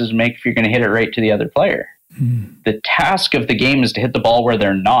difference does it make if you're going to hit it right to the other player? The task of the game is to hit the ball where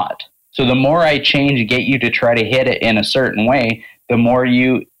they're not. So the more I change, get you to try to hit it in a certain way, the more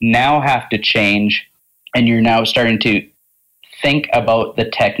you now have to change, and you're now starting to think about the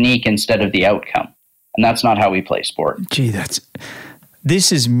technique instead of the outcome. And that's not how we play sport. Gee,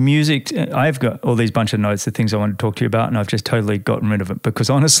 this is music. I've got all these bunch of notes, the things I want to talk to you about, and I've just totally gotten rid of it because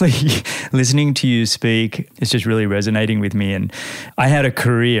honestly, listening to you speak is just really resonating with me. And I had a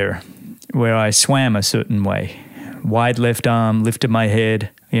career where I swam a certain way, wide left arm, lifted my head.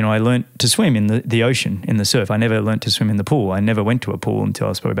 I learned to swim in the ocean, in the surf. I never learned to swim in the pool. I never went to a pool until I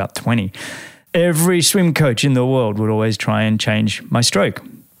was probably about 20. Every swim coach in the world would always try and change my stroke.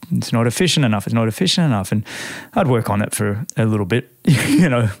 it's not efficient enough. It's not efficient enough. And I'd work on it for a little bit,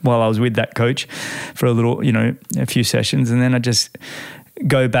 while I was with that coach for a few sessions. And then I'd just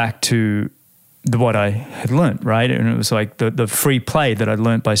go back to what I had learned, right? And it was like the free play that I'd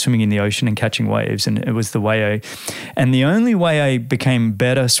learned by swimming in the ocean and catching waves. And it was the only way I became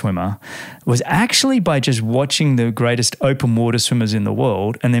better swimmer was actually by just watching the greatest open water swimmers in the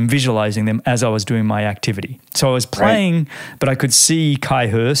world and then visualizing them as I was doing my activity. So I was playing, but I could see Kai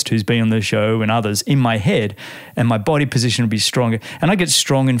Hurst, who's been on the show, and others in my head, and my body position would be stronger. And I get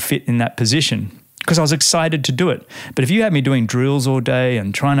strong and fit in that position because I was excited to do it. But if you had me doing drills all day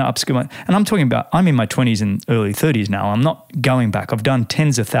and trying to upskill and I'm talking about, I'm in my 20s and early 30s now. I'm not going back. I've done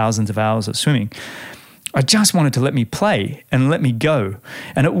tens of thousands of hours of swimming. I just wanted to let me play and let me go.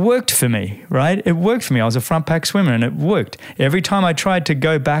 And it worked for me, right? It worked for me. I was a front pack swimmer and it worked. Every time I tried to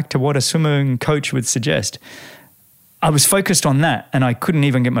go back to what a swimming coach would suggest, I was focused on that and I couldn't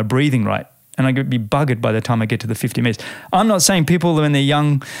even get my breathing right. And I could be buggered by the time I get to the 50 meters. I'm not saying people when they're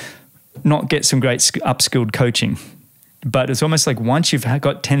young not get some great upskilled coaching, but it's almost like once you've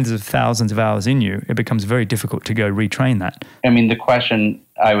got tens of thousands of hours in you, it becomes very difficult to go retrain that. I mean, the question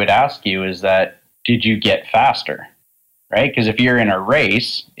I would ask you is that, did you get faster, right? Because if you're in a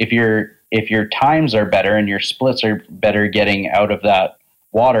race, if your times are better and your splits are better getting out of that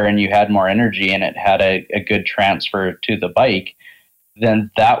water and you had more energy and it had a good transfer to the bike, then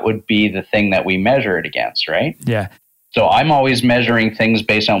that would be the thing that we measure it against, right? Yeah. So I'm always measuring things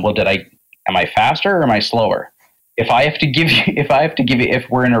based on, am I faster or am I slower? If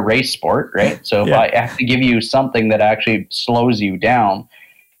we're in a race sport, right? So if I have to give you something that actually slows you down,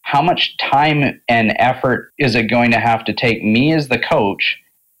 how much time and effort is it going to have to take me as the coach?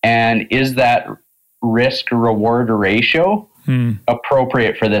 And is that risk reward ratio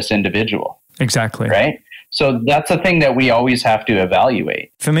appropriate for this individual? Exactly. Right? So that's the thing that we always have to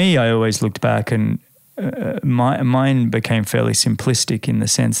evaluate. For me, I always looked back and mine became fairly simplistic in the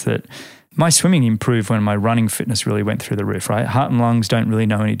sense that my swimming improved when my running fitness really went through the roof, right? Heart and lungs don't really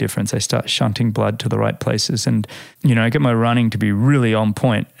know any difference. They start shunting blood to the right places. And, I get my running to be really on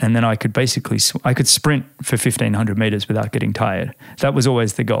point. And then I could basically, I could sprint for 1,500 meters without getting tired. That was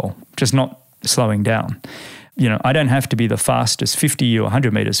always the goal, just not slowing down. I don't have to be the fastest 50 or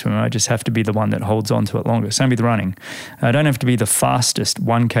 100 meter swimmer. I just have to be the one that holds on to it longer. Same with running. I don't have to be the fastest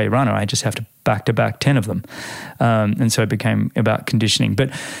 1K runner. I just have to back 10 of them. And so it became about conditioning.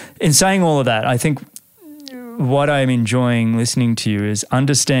 But in saying all of that, I think what I'm enjoying listening to you is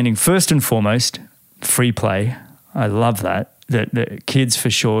understanding, first and foremost, free play. I love that the kids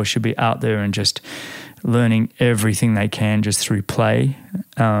for sure should be out there and just learning everything they can just through play.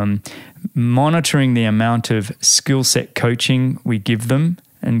 Monitoring the amount of skill set coaching we give them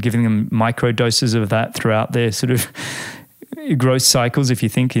and giving them micro doses of that throughout their sort of growth cycles, if you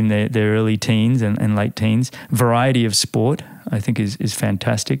think in their early teens and late teens. Variety of sport, I think, is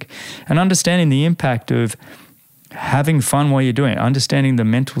fantastic. And understanding the impact of having fun while you're doing it, understanding the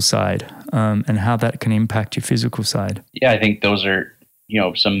mental side and how that can impact your physical side. Yeah, I think those are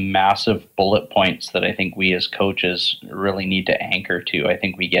some massive bullet points that I think we as coaches really need to anchor to. I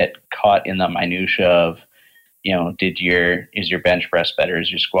think we get caught in the minutia of, is your bench press better? Is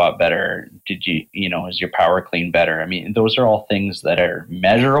your squat better? Is your power clean better? I mean, those are all things that are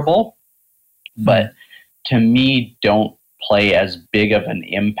measurable, but to me don't play as big of an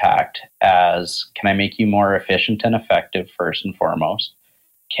impact as, can I make you more efficient and effective first and foremost?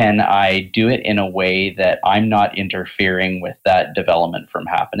 Can I do it in a way that I'm not interfering with that development from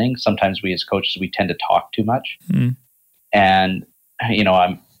happening? Sometimes we as coaches, we tend to talk too much. And,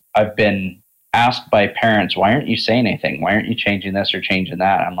 I've been asked by parents, why aren't you saying anything? Why aren't you changing this or changing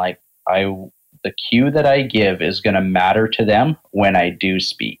that? I'm like, the cue that I give is going to matter to them when I do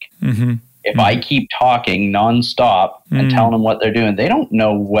speak. If I keep talking nonstop and telling them what they're doing, they don't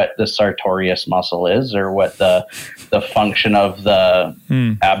know what the sartorius muscle is or what the function of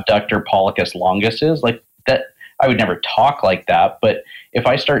the abductor pollicis longus is. Like that, I would never talk like that. But if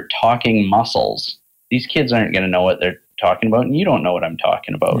I start talking muscles, these kids aren't going to know what they're talking about, and you don't know what I'm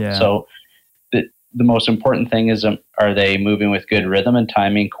talking about. Yeah. So the most important thing is, are they moving with good rhythm and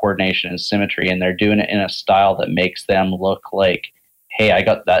timing, coordination, and symmetry? And they're doing it in a style that makes them look like, hey, I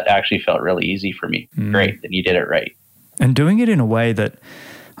got that actually felt really easy for me. Great, then you did it right. And doing it in a way that,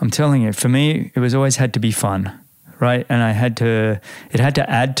 I'm telling you, for me, it was always had to be fun, right? And it had to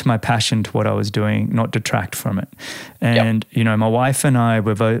add to my passion to what I was doing, not detract from it. And, my wife and I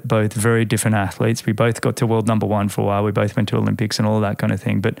were both very different athletes. We both got to world number one for a while. We both went to Olympics and all that kind of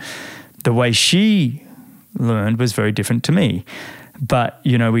thing. But the way she learned was very different to me. But,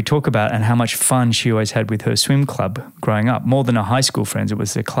 we talk about and how much fun she always had with her swim club growing up. More than her high school friends, it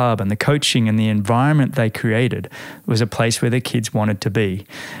was the club and the coaching and the environment they created was a place where the kids wanted to be.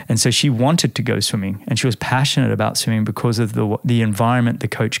 And so she wanted to go swimming, and she was passionate about swimming because of the environment the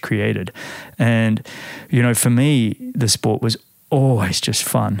coach created. And, for me, the sport was always just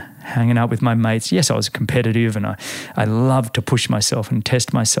fun, hanging out with my mates. Yes, I was competitive and I loved to push myself and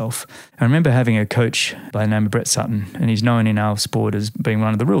test myself. I remember having a coach by the name of Brett Sutton, and he's known in our sport as being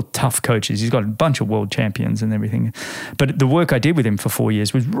one of the real tough coaches. He's got a bunch of world champions and everything. But the work I did with him for 4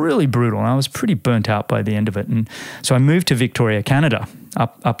 years was really brutal, and I was pretty burnt out by the end of it. And so I moved to Victoria, Canada,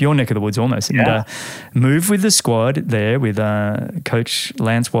 up your neck of the woods almost, and moved with the squad there with Coach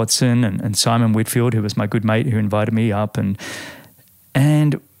Lance Watson and Simon Whitfield, who was my good mate who invited me up.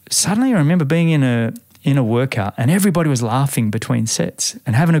 And suddenly I remember being in a workout and everybody was laughing between sets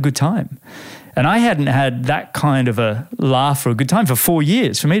and having a good time. And I hadn't had that kind of a laugh or a good time for 4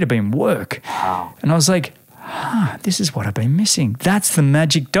 years, for me to be in work. Wow. And I was like, this is what I've been missing. That's the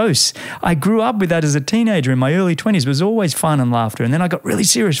magic dose. I grew up with that as a teenager in my early 20s. It was always fun and laughter. And then I got really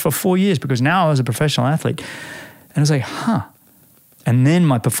serious for 4 years because now I was a professional athlete. And I was like, And then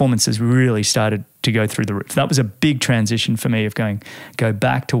my performances really started to go through the roof. That was a big transition for me of go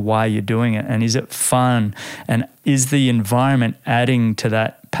back to why you're doing it. And is it fun? And is the environment adding to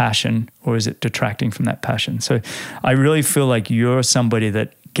that passion, or is it detracting from that passion? So I really feel like you're somebody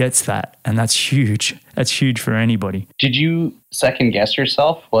that gets that, and that's huge. That's huge for anybody. Did you second guess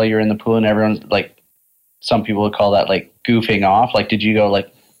yourself while you're in the pool and everyone's like, some people would call that like goofing off? Like, did you go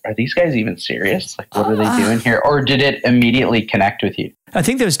like, are these guys even serious? Like, what are they doing here? Or did it immediately connect with you? I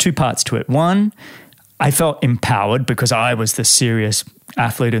think there's two parts to it. One, I felt empowered because I was the serious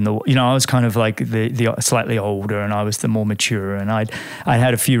athlete in the, I was kind of like the slightly older, and I was the more mature, and I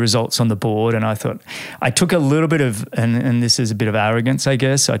had a few results on the board, and I thought, I took a little bit of, and this is a bit of arrogance, I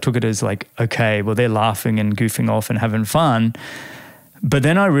guess. I took it as like, okay, well, they're laughing and goofing off and having fun. But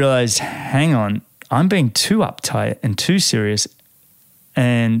then I realized, hang on, I'm being too uptight and too serious,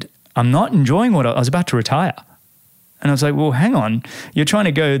 and I'm not enjoying what I was about to retire. And I was like, well, hang on. You're trying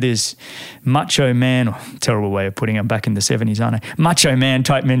to go this macho man, or terrible way of putting it, I'm back in the 70s, aren't I? Macho man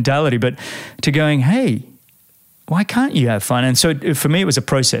type mentality, but to going, hey, why can't you have fun? And so for me, it was a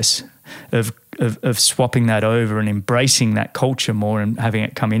process of swapping that over and embracing that culture more and having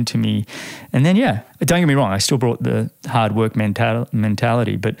it come into me. And then, don't get me wrong, I still brought the hard work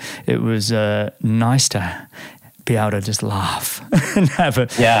mentality, but it was nice to be able to just laugh and have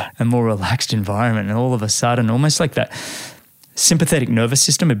a more relaxed environment. And all of a sudden, almost like that sympathetic nervous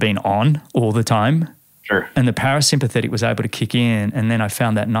system had been on all the time. Sure. And the parasympathetic was able to kick in, and then I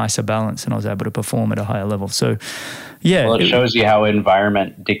found that nicer balance and I was able to perform at a higher level. So, Well, it shows you how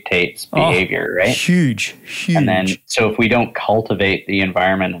environment dictates behavior, right? Huge. And then, so if we don't cultivate the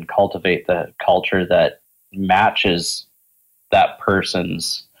environment and cultivate the culture that matches that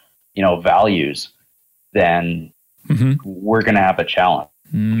person's, values, then we're going to have a challenge,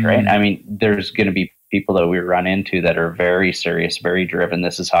 right? I mean, there's going to be people that we run into that are very serious, very driven.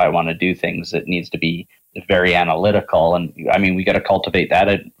 This is how I want to do things. It needs to be very analytical. And I mean, we got to cultivate that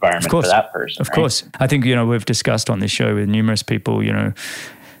environment for that person. Of course. I think, we've discussed on this show with numerous people,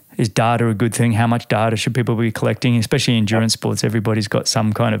 is data a good thing? How much data should people be collecting? Especially endurance sports, everybody's got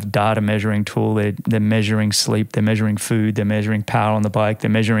some kind of data measuring tool. They're measuring sleep, they're measuring food, they're measuring power on the bike, they're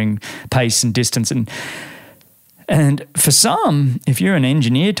measuring pace and distance. And for some, if you're an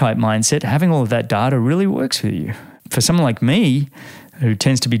engineer type mindset, having all of that data really works for you. For someone like me, who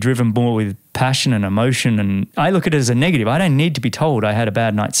tends to be driven more with passion and emotion, and I look at it as a negative. I don't need to be told I had a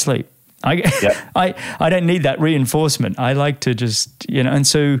bad night's sleep. I don't need that reinforcement. I like to just, and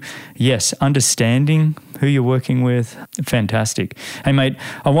so, yes, understanding who you're working with, fantastic. Hey, mate,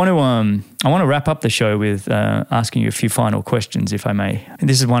 I want to wrap up the show with asking you a few final questions, if I may. And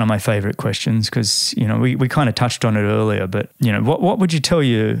this is one of my favorite questions because, we kind of touched on it earlier, but, what would you tell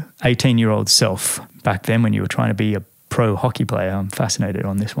your 18-year-old self back then when you were trying to be a pro hockey player? I'm fascinated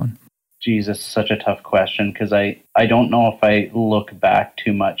on this one. Jesus, such a tough question because I don't know if I look back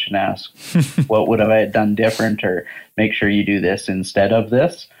too much and ask, what would I have done different or make sure you do this instead of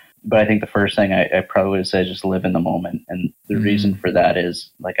this? But I think the first thing I probably would have said, just live in the moment. And the reason for that is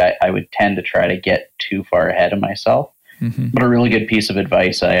like I would tend to try to get too far ahead of myself. But a really good piece of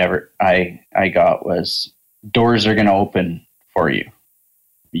advice I got was doors are going to open for you.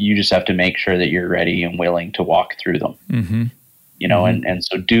 You just have to make sure that you're ready and willing to walk through them. And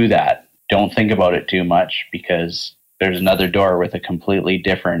so do that. Don't think about it too much because there's another door with a completely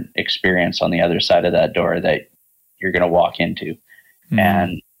different experience on the other side of that door that you're going to walk into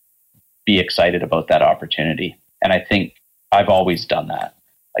and be excited about that opportunity. And I think I've always done that.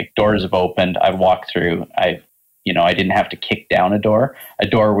 Like doors have opened, I've walked through, I didn't have to kick down a door. A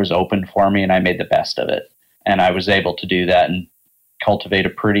door was opened for me and I made the best of it. And I was able to do that and cultivate a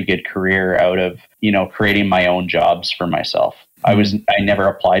pretty good career out of, creating my own jobs for myself. I never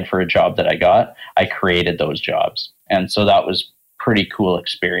applied for a job that I got. I created those jobs. And so that was pretty cool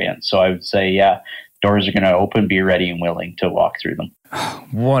experience. So I would say, yeah, doors are going to open, be ready and willing to walk through them.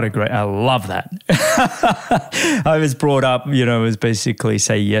 I love that. I was brought up, as basically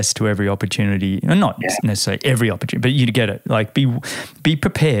say yes to every opportunity. Not necessarily every opportunity, but you get it. Like be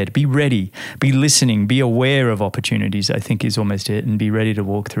prepared, be ready, be listening, be aware of opportunities, I think is almost it, and be ready to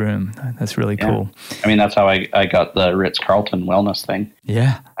walk through them. That's really cool. I mean, that's how I got the Ritz-Carlton wellness thing.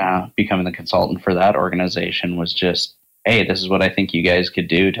 Yeah. Becoming the consultant for that organization was just, hey, this is what I think you guys could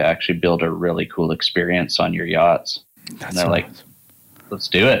do to actually build a really cool experience on your yachts. And they're like, let's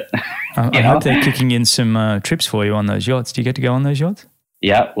do it. I hope they're kicking in some trips for you on those yachts. Do you get to go on those yachts?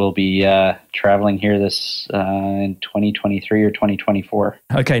 Yeah, we'll be traveling here this in 2023 or 2024.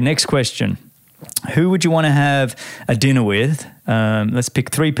 Okay, next question. Who would you want to have a dinner with? Let's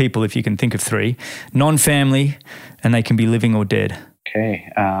pick 3 people if you can think of 3. Non-family, and they can be living or dead.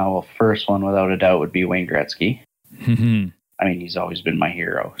 Okay, well, first one without a doubt would be Wayne Gretzky. Mm-hmm. I mean, he's always been my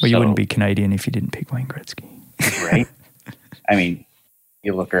hero. Well, you wouldn't be Canadian if you didn't pick Wayne Gretzky. Right? I mean,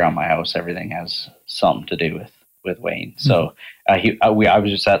 you look around my house, everything has something to do with Wayne. So I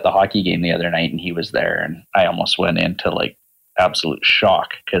was just at the hockey game the other night and he was there and I almost went into like absolute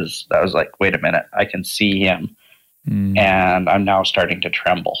shock because I was like, wait a minute, I can see him and I'm now starting to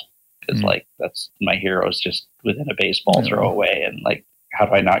tremble because like that's my hero's just within a baseball throw away and like, how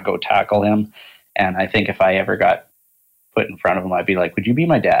do I not go tackle him? And I think if I ever got put in front of him, I'd be like, would you be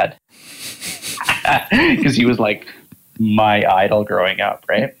my dad? Because he was like my idol growing up,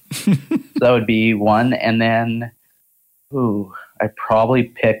 right? So that would be one. And then, I'd probably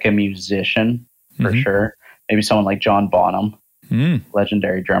pick a musician for sure. Maybe someone like John Bonham,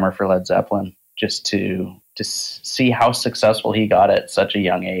 legendary drummer for Led Zeppelin, just to see how successful he got at such a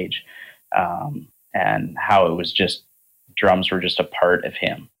young age, and how it was just drums were just a part of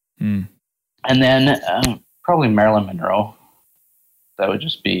him. And then probably Marilyn Monroe. That would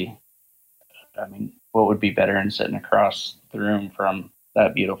just be, I mean, what would be better than sitting across the room from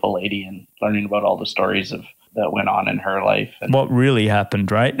that beautiful lady and learning about all the stories that went on in her life. And what really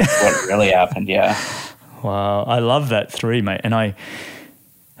happened, right? What really happened, yeah. Wow, I love that 3, mate. And I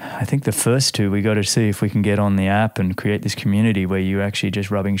think the first 2, we got to see if we can get on the app and create this community where you're actually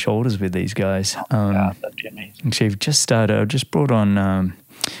just rubbing shoulders with these guys. Yeah, that'd be amazing. Actually, I just brought on a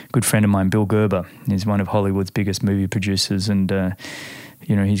good friend of mine, Bill Gerber. He's one of Hollywood's biggest movie producers and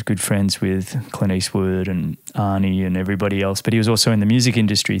he's good friends with Clint Eastwood and Arnie and everybody else. But he was also in the music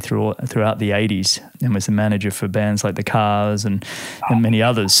industry throughout the 80s and was the manager for bands like The Cars and many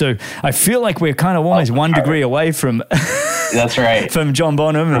others. So I feel like we're kind of almost 1 degree away from... That's right. From John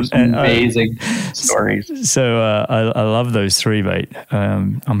Bonham. Amazing stories. So I love those 3, mate.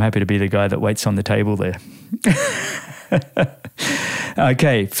 I'm happy to be the guy that waits on the table there.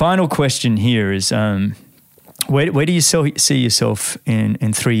 Okay, final question here is... Where do you see yourself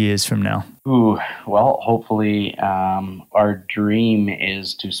in 3 years from now? Well, hopefully our dream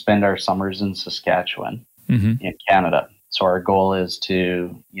is to spend our summers in Saskatchewan, in Canada. So our goal is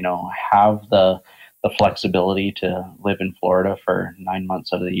to, have the flexibility to live in Florida for 9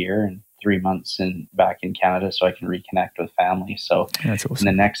 months of the year and 3 months back in Canada so I can reconnect with family. So that's awesome.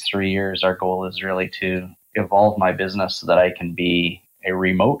 In the next 3 years, our goal is really to evolve my business so that I can be a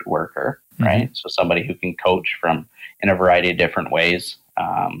remote worker, right? So somebody who can coach in a variety of different ways.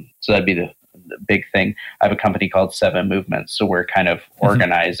 So that'd be the big thing. I have a company called 7 Movements. So we're kind of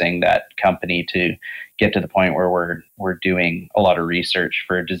organizing that company to get to the point where we're doing a lot of research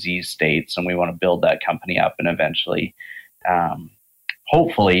for disease states, and we want to build that company up and eventually,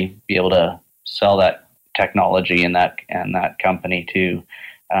 hopefully, be able to sell that technology and that company to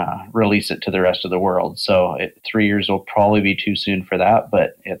release it to the rest of the world. So 3 years will probably be too soon for that,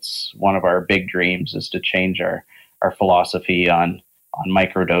 but it's one of our big dreams is to change our philosophy on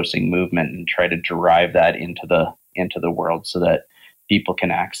microdosing movement and try to drive that into the world so that people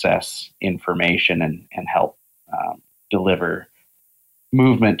can access information and help deliver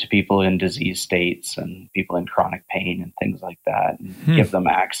movement to people in disease states and people in chronic pain and things like that, and give them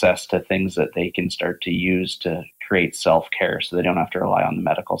access to things that they can start to use to create self-care so they don't have to rely on the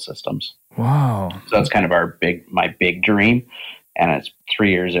medical systems. Wow. So that's kind of my big dream. And it's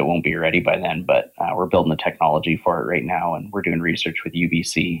 3 years, it won't be ready by then, but we're building the technology for it right now. And we're doing research with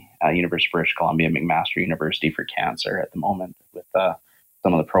UBC, University of British Columbia, McMaster University for cancer at the moment with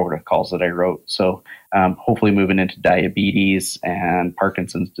some of the protocols that I wrote. So hopefully moving into diabetes and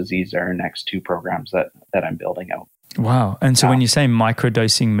Parkinson's disease are our next 2 programs that I'm building out. Wow. And so when you say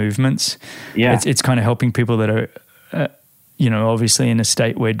microdosing movements, it's kind of helping people that are, obviously in a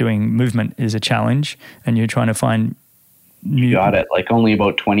state where doing movement is a challenge, and you're trying to find new... You got it. Like only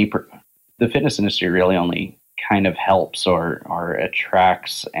about 20%. The fitness industry really only kind of helps or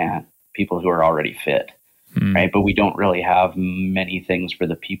attracts people who are already fit, right? But we don't really have many things for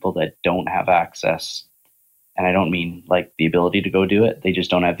the people that don't have access. And I don't mean like the ability to go do it. They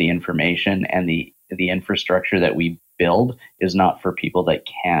just don't have the information, and the infrastructure that we build is not for people that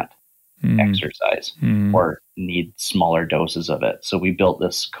can't exercise or need smaller doses of it. So we built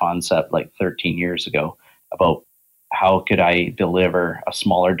this concept like 13 years ago about how could I deliver a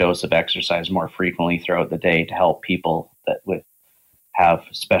smaller dose of exercise more frequently throughout the day to help people that would have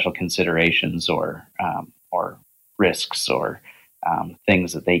special considerations or risks or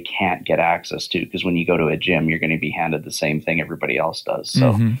things that they can't get access to. Because when you go to a gym, you're going to be handed the same thing everybody else does.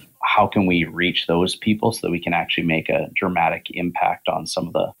 So how can we reach those people so that we can actually make a dramatic impact on some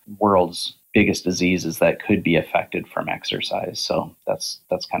of the world's biggest diseases that could be affected from exercise? So that's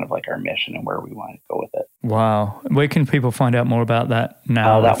kind of like our mission and where we want to go with it. Wow. Where can people find out more about that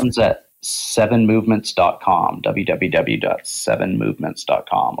now? That one's at 7movements.com,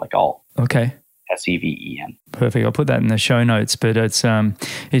 www.7movements.com, like all. Okay. SEVEN. Perfect. I'll put that in the show notes. But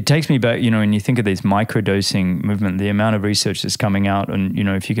it takes me back, when you think of these microdosing movement, the amount of research that's coming out, and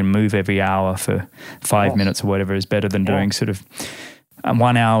if you can move every hour for 5 minutes or whatever is better than doing sort of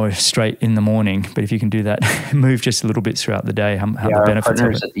 1 hour straight in the morning. But if you can do that, move just a little bit throughout the day, how the benefits of it. Our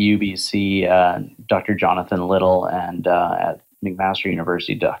partners at the UBC, Dr. Jonathan Little, and at McMaster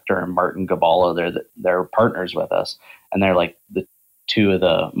University, Dr. Martin Gabala, they're partners with us, and they're like the 2 of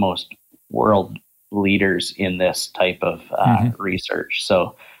the most world leaders in this type of research.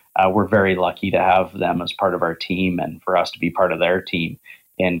 So we're very lucky to have them as part of our team, and for us to be part of their team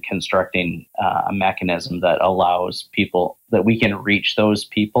in constructing a mechanism that allows people that we can reach those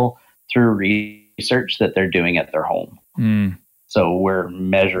people through research that they're doing at their home. So we're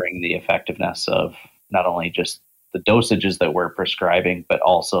measuring the effectiveness of not only just the dosages that we're prescribing, but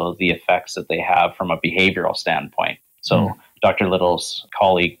also the effects that they have from a behavioral standpoint. So Dr. Little's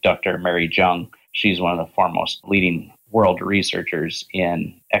colleague, Dr. Mary Jung, she's one of the foremost leading world researchers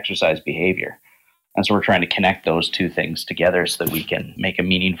in exercise behavior. And so we're trying to connect those 2 things together so that we can make a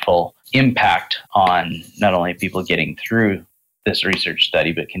meaningful impact on not only people getting through this research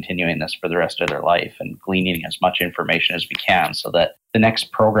study, but continuing this for the rest of their life and gleaning as much information as we can so that the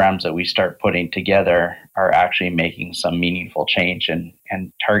next programs that we start putting together are actually making some meaningful change and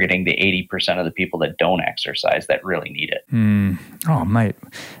targeting the 80% of the people that don't exercise that really need it. Oh, mate,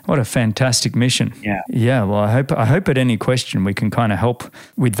 what a fantastic mission. Yeah. Well, I hope at any question we can kind of help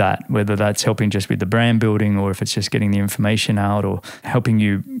with that, whether that's helping just with the brand building or if it's just getting the information out or helping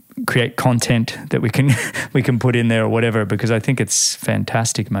you create content that we can put in there or whatever, because I think it's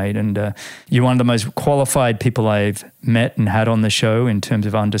fantastic, mate. And you're one of the most qualified people I've met and had on the show in terms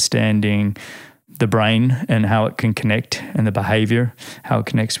of understanding the brain and how it can connect, and the behavior, how it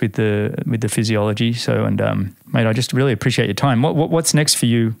connects with the physiology. So, and mate, I just really appreciate your time. What's next for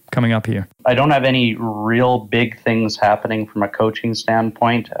you coming up here? I don't have any real big things happening from a coaching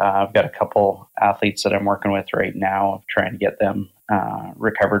standpoint. I've got a couple athletes that I'm working with right now, trying to get them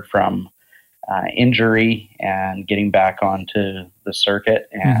recovered from injury and getting back onto the circuit.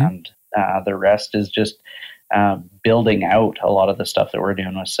 And the rest is just building out a lot of the stuff that we're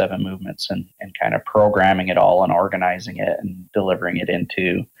doing with 7 Movements and kind of programming it all and organizing it and delivering it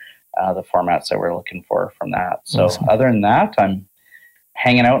into the formats that we're looking for from that. So Other than that, I'm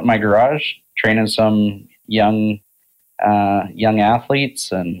hanging out in my garage, training some young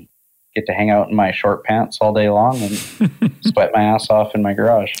athletes, and get to hang out in my short pants all day long and sweat my ass off in my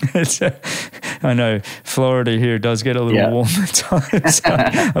garage. I know Florida here does get a little warm at times.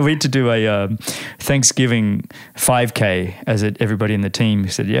 I went to do a Thanksgiving 5K as everybody in the team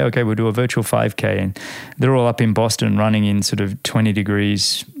said, yeah, okay, we'll do a virtual 5K. And they're all up in Boston running in sort of 20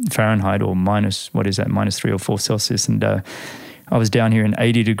 degrees Fahrenheit or minus 3 or 4 Celsius. And I was down here in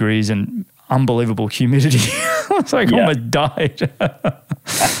 80 degrees and unbelievable humidity. I was like, almost died.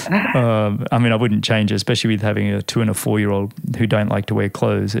 I mean, I wouldn't change it, especially with having a 2 and a 4-year-old who don't like to wear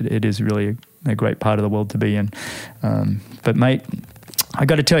clothes. It is really a great part of the world to be in. But mate, I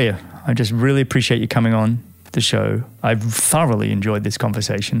got to tell you, I just really appreciate you coming on the show. I've thoroughly enjoyed this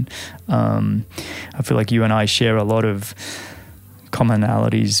conversation. I feel like you and I share a lot of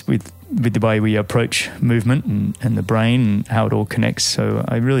commonalities with the way we approach movement and the brain and how it all connects. So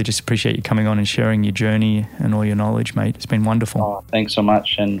I really just appreciate you coming on and sharing your journey and all your knowledge, mate. It's been wonderful. Oh, thanks so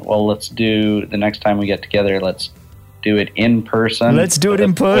much. And well, let's do the next time we get together, let's do it in person. Let's do it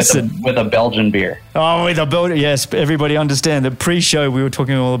in person. With a Belgian beer. Oh, with a Belgian, yes. Everybody understand the pre-show we were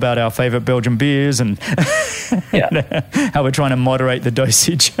talking all about our favorite Belgian beers and how we're trying to moderate the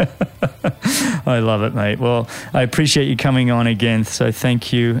dosage. I love it, mate. Well, I appreciate you coming on again. So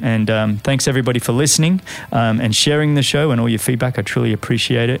thank you. And thanks everybody for listening and sharing the show and all your feedback. I truly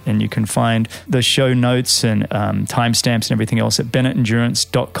appreciate it. And you can find the show notes and timestamps and everything else at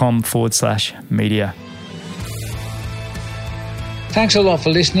bennettendurance.com/media. Thanks a lot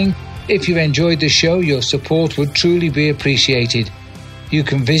for listening. If you've enjoyed the show, your support would truly be appreciated. You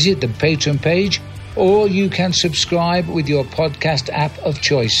can visit the Patreon page, or you can subscribe with your podcast app of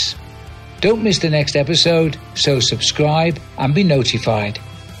choice. Don't miss the next episode, so subscribe and be notified.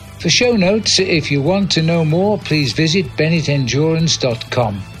 For show notes, if you want to know more, please visit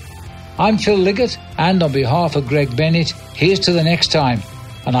bennettendurance.com. I'm Phil Liggett, and on behalf of Greg Bennett, here's to the next time,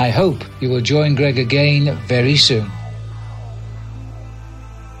 and I hope you will join Greg again very soon.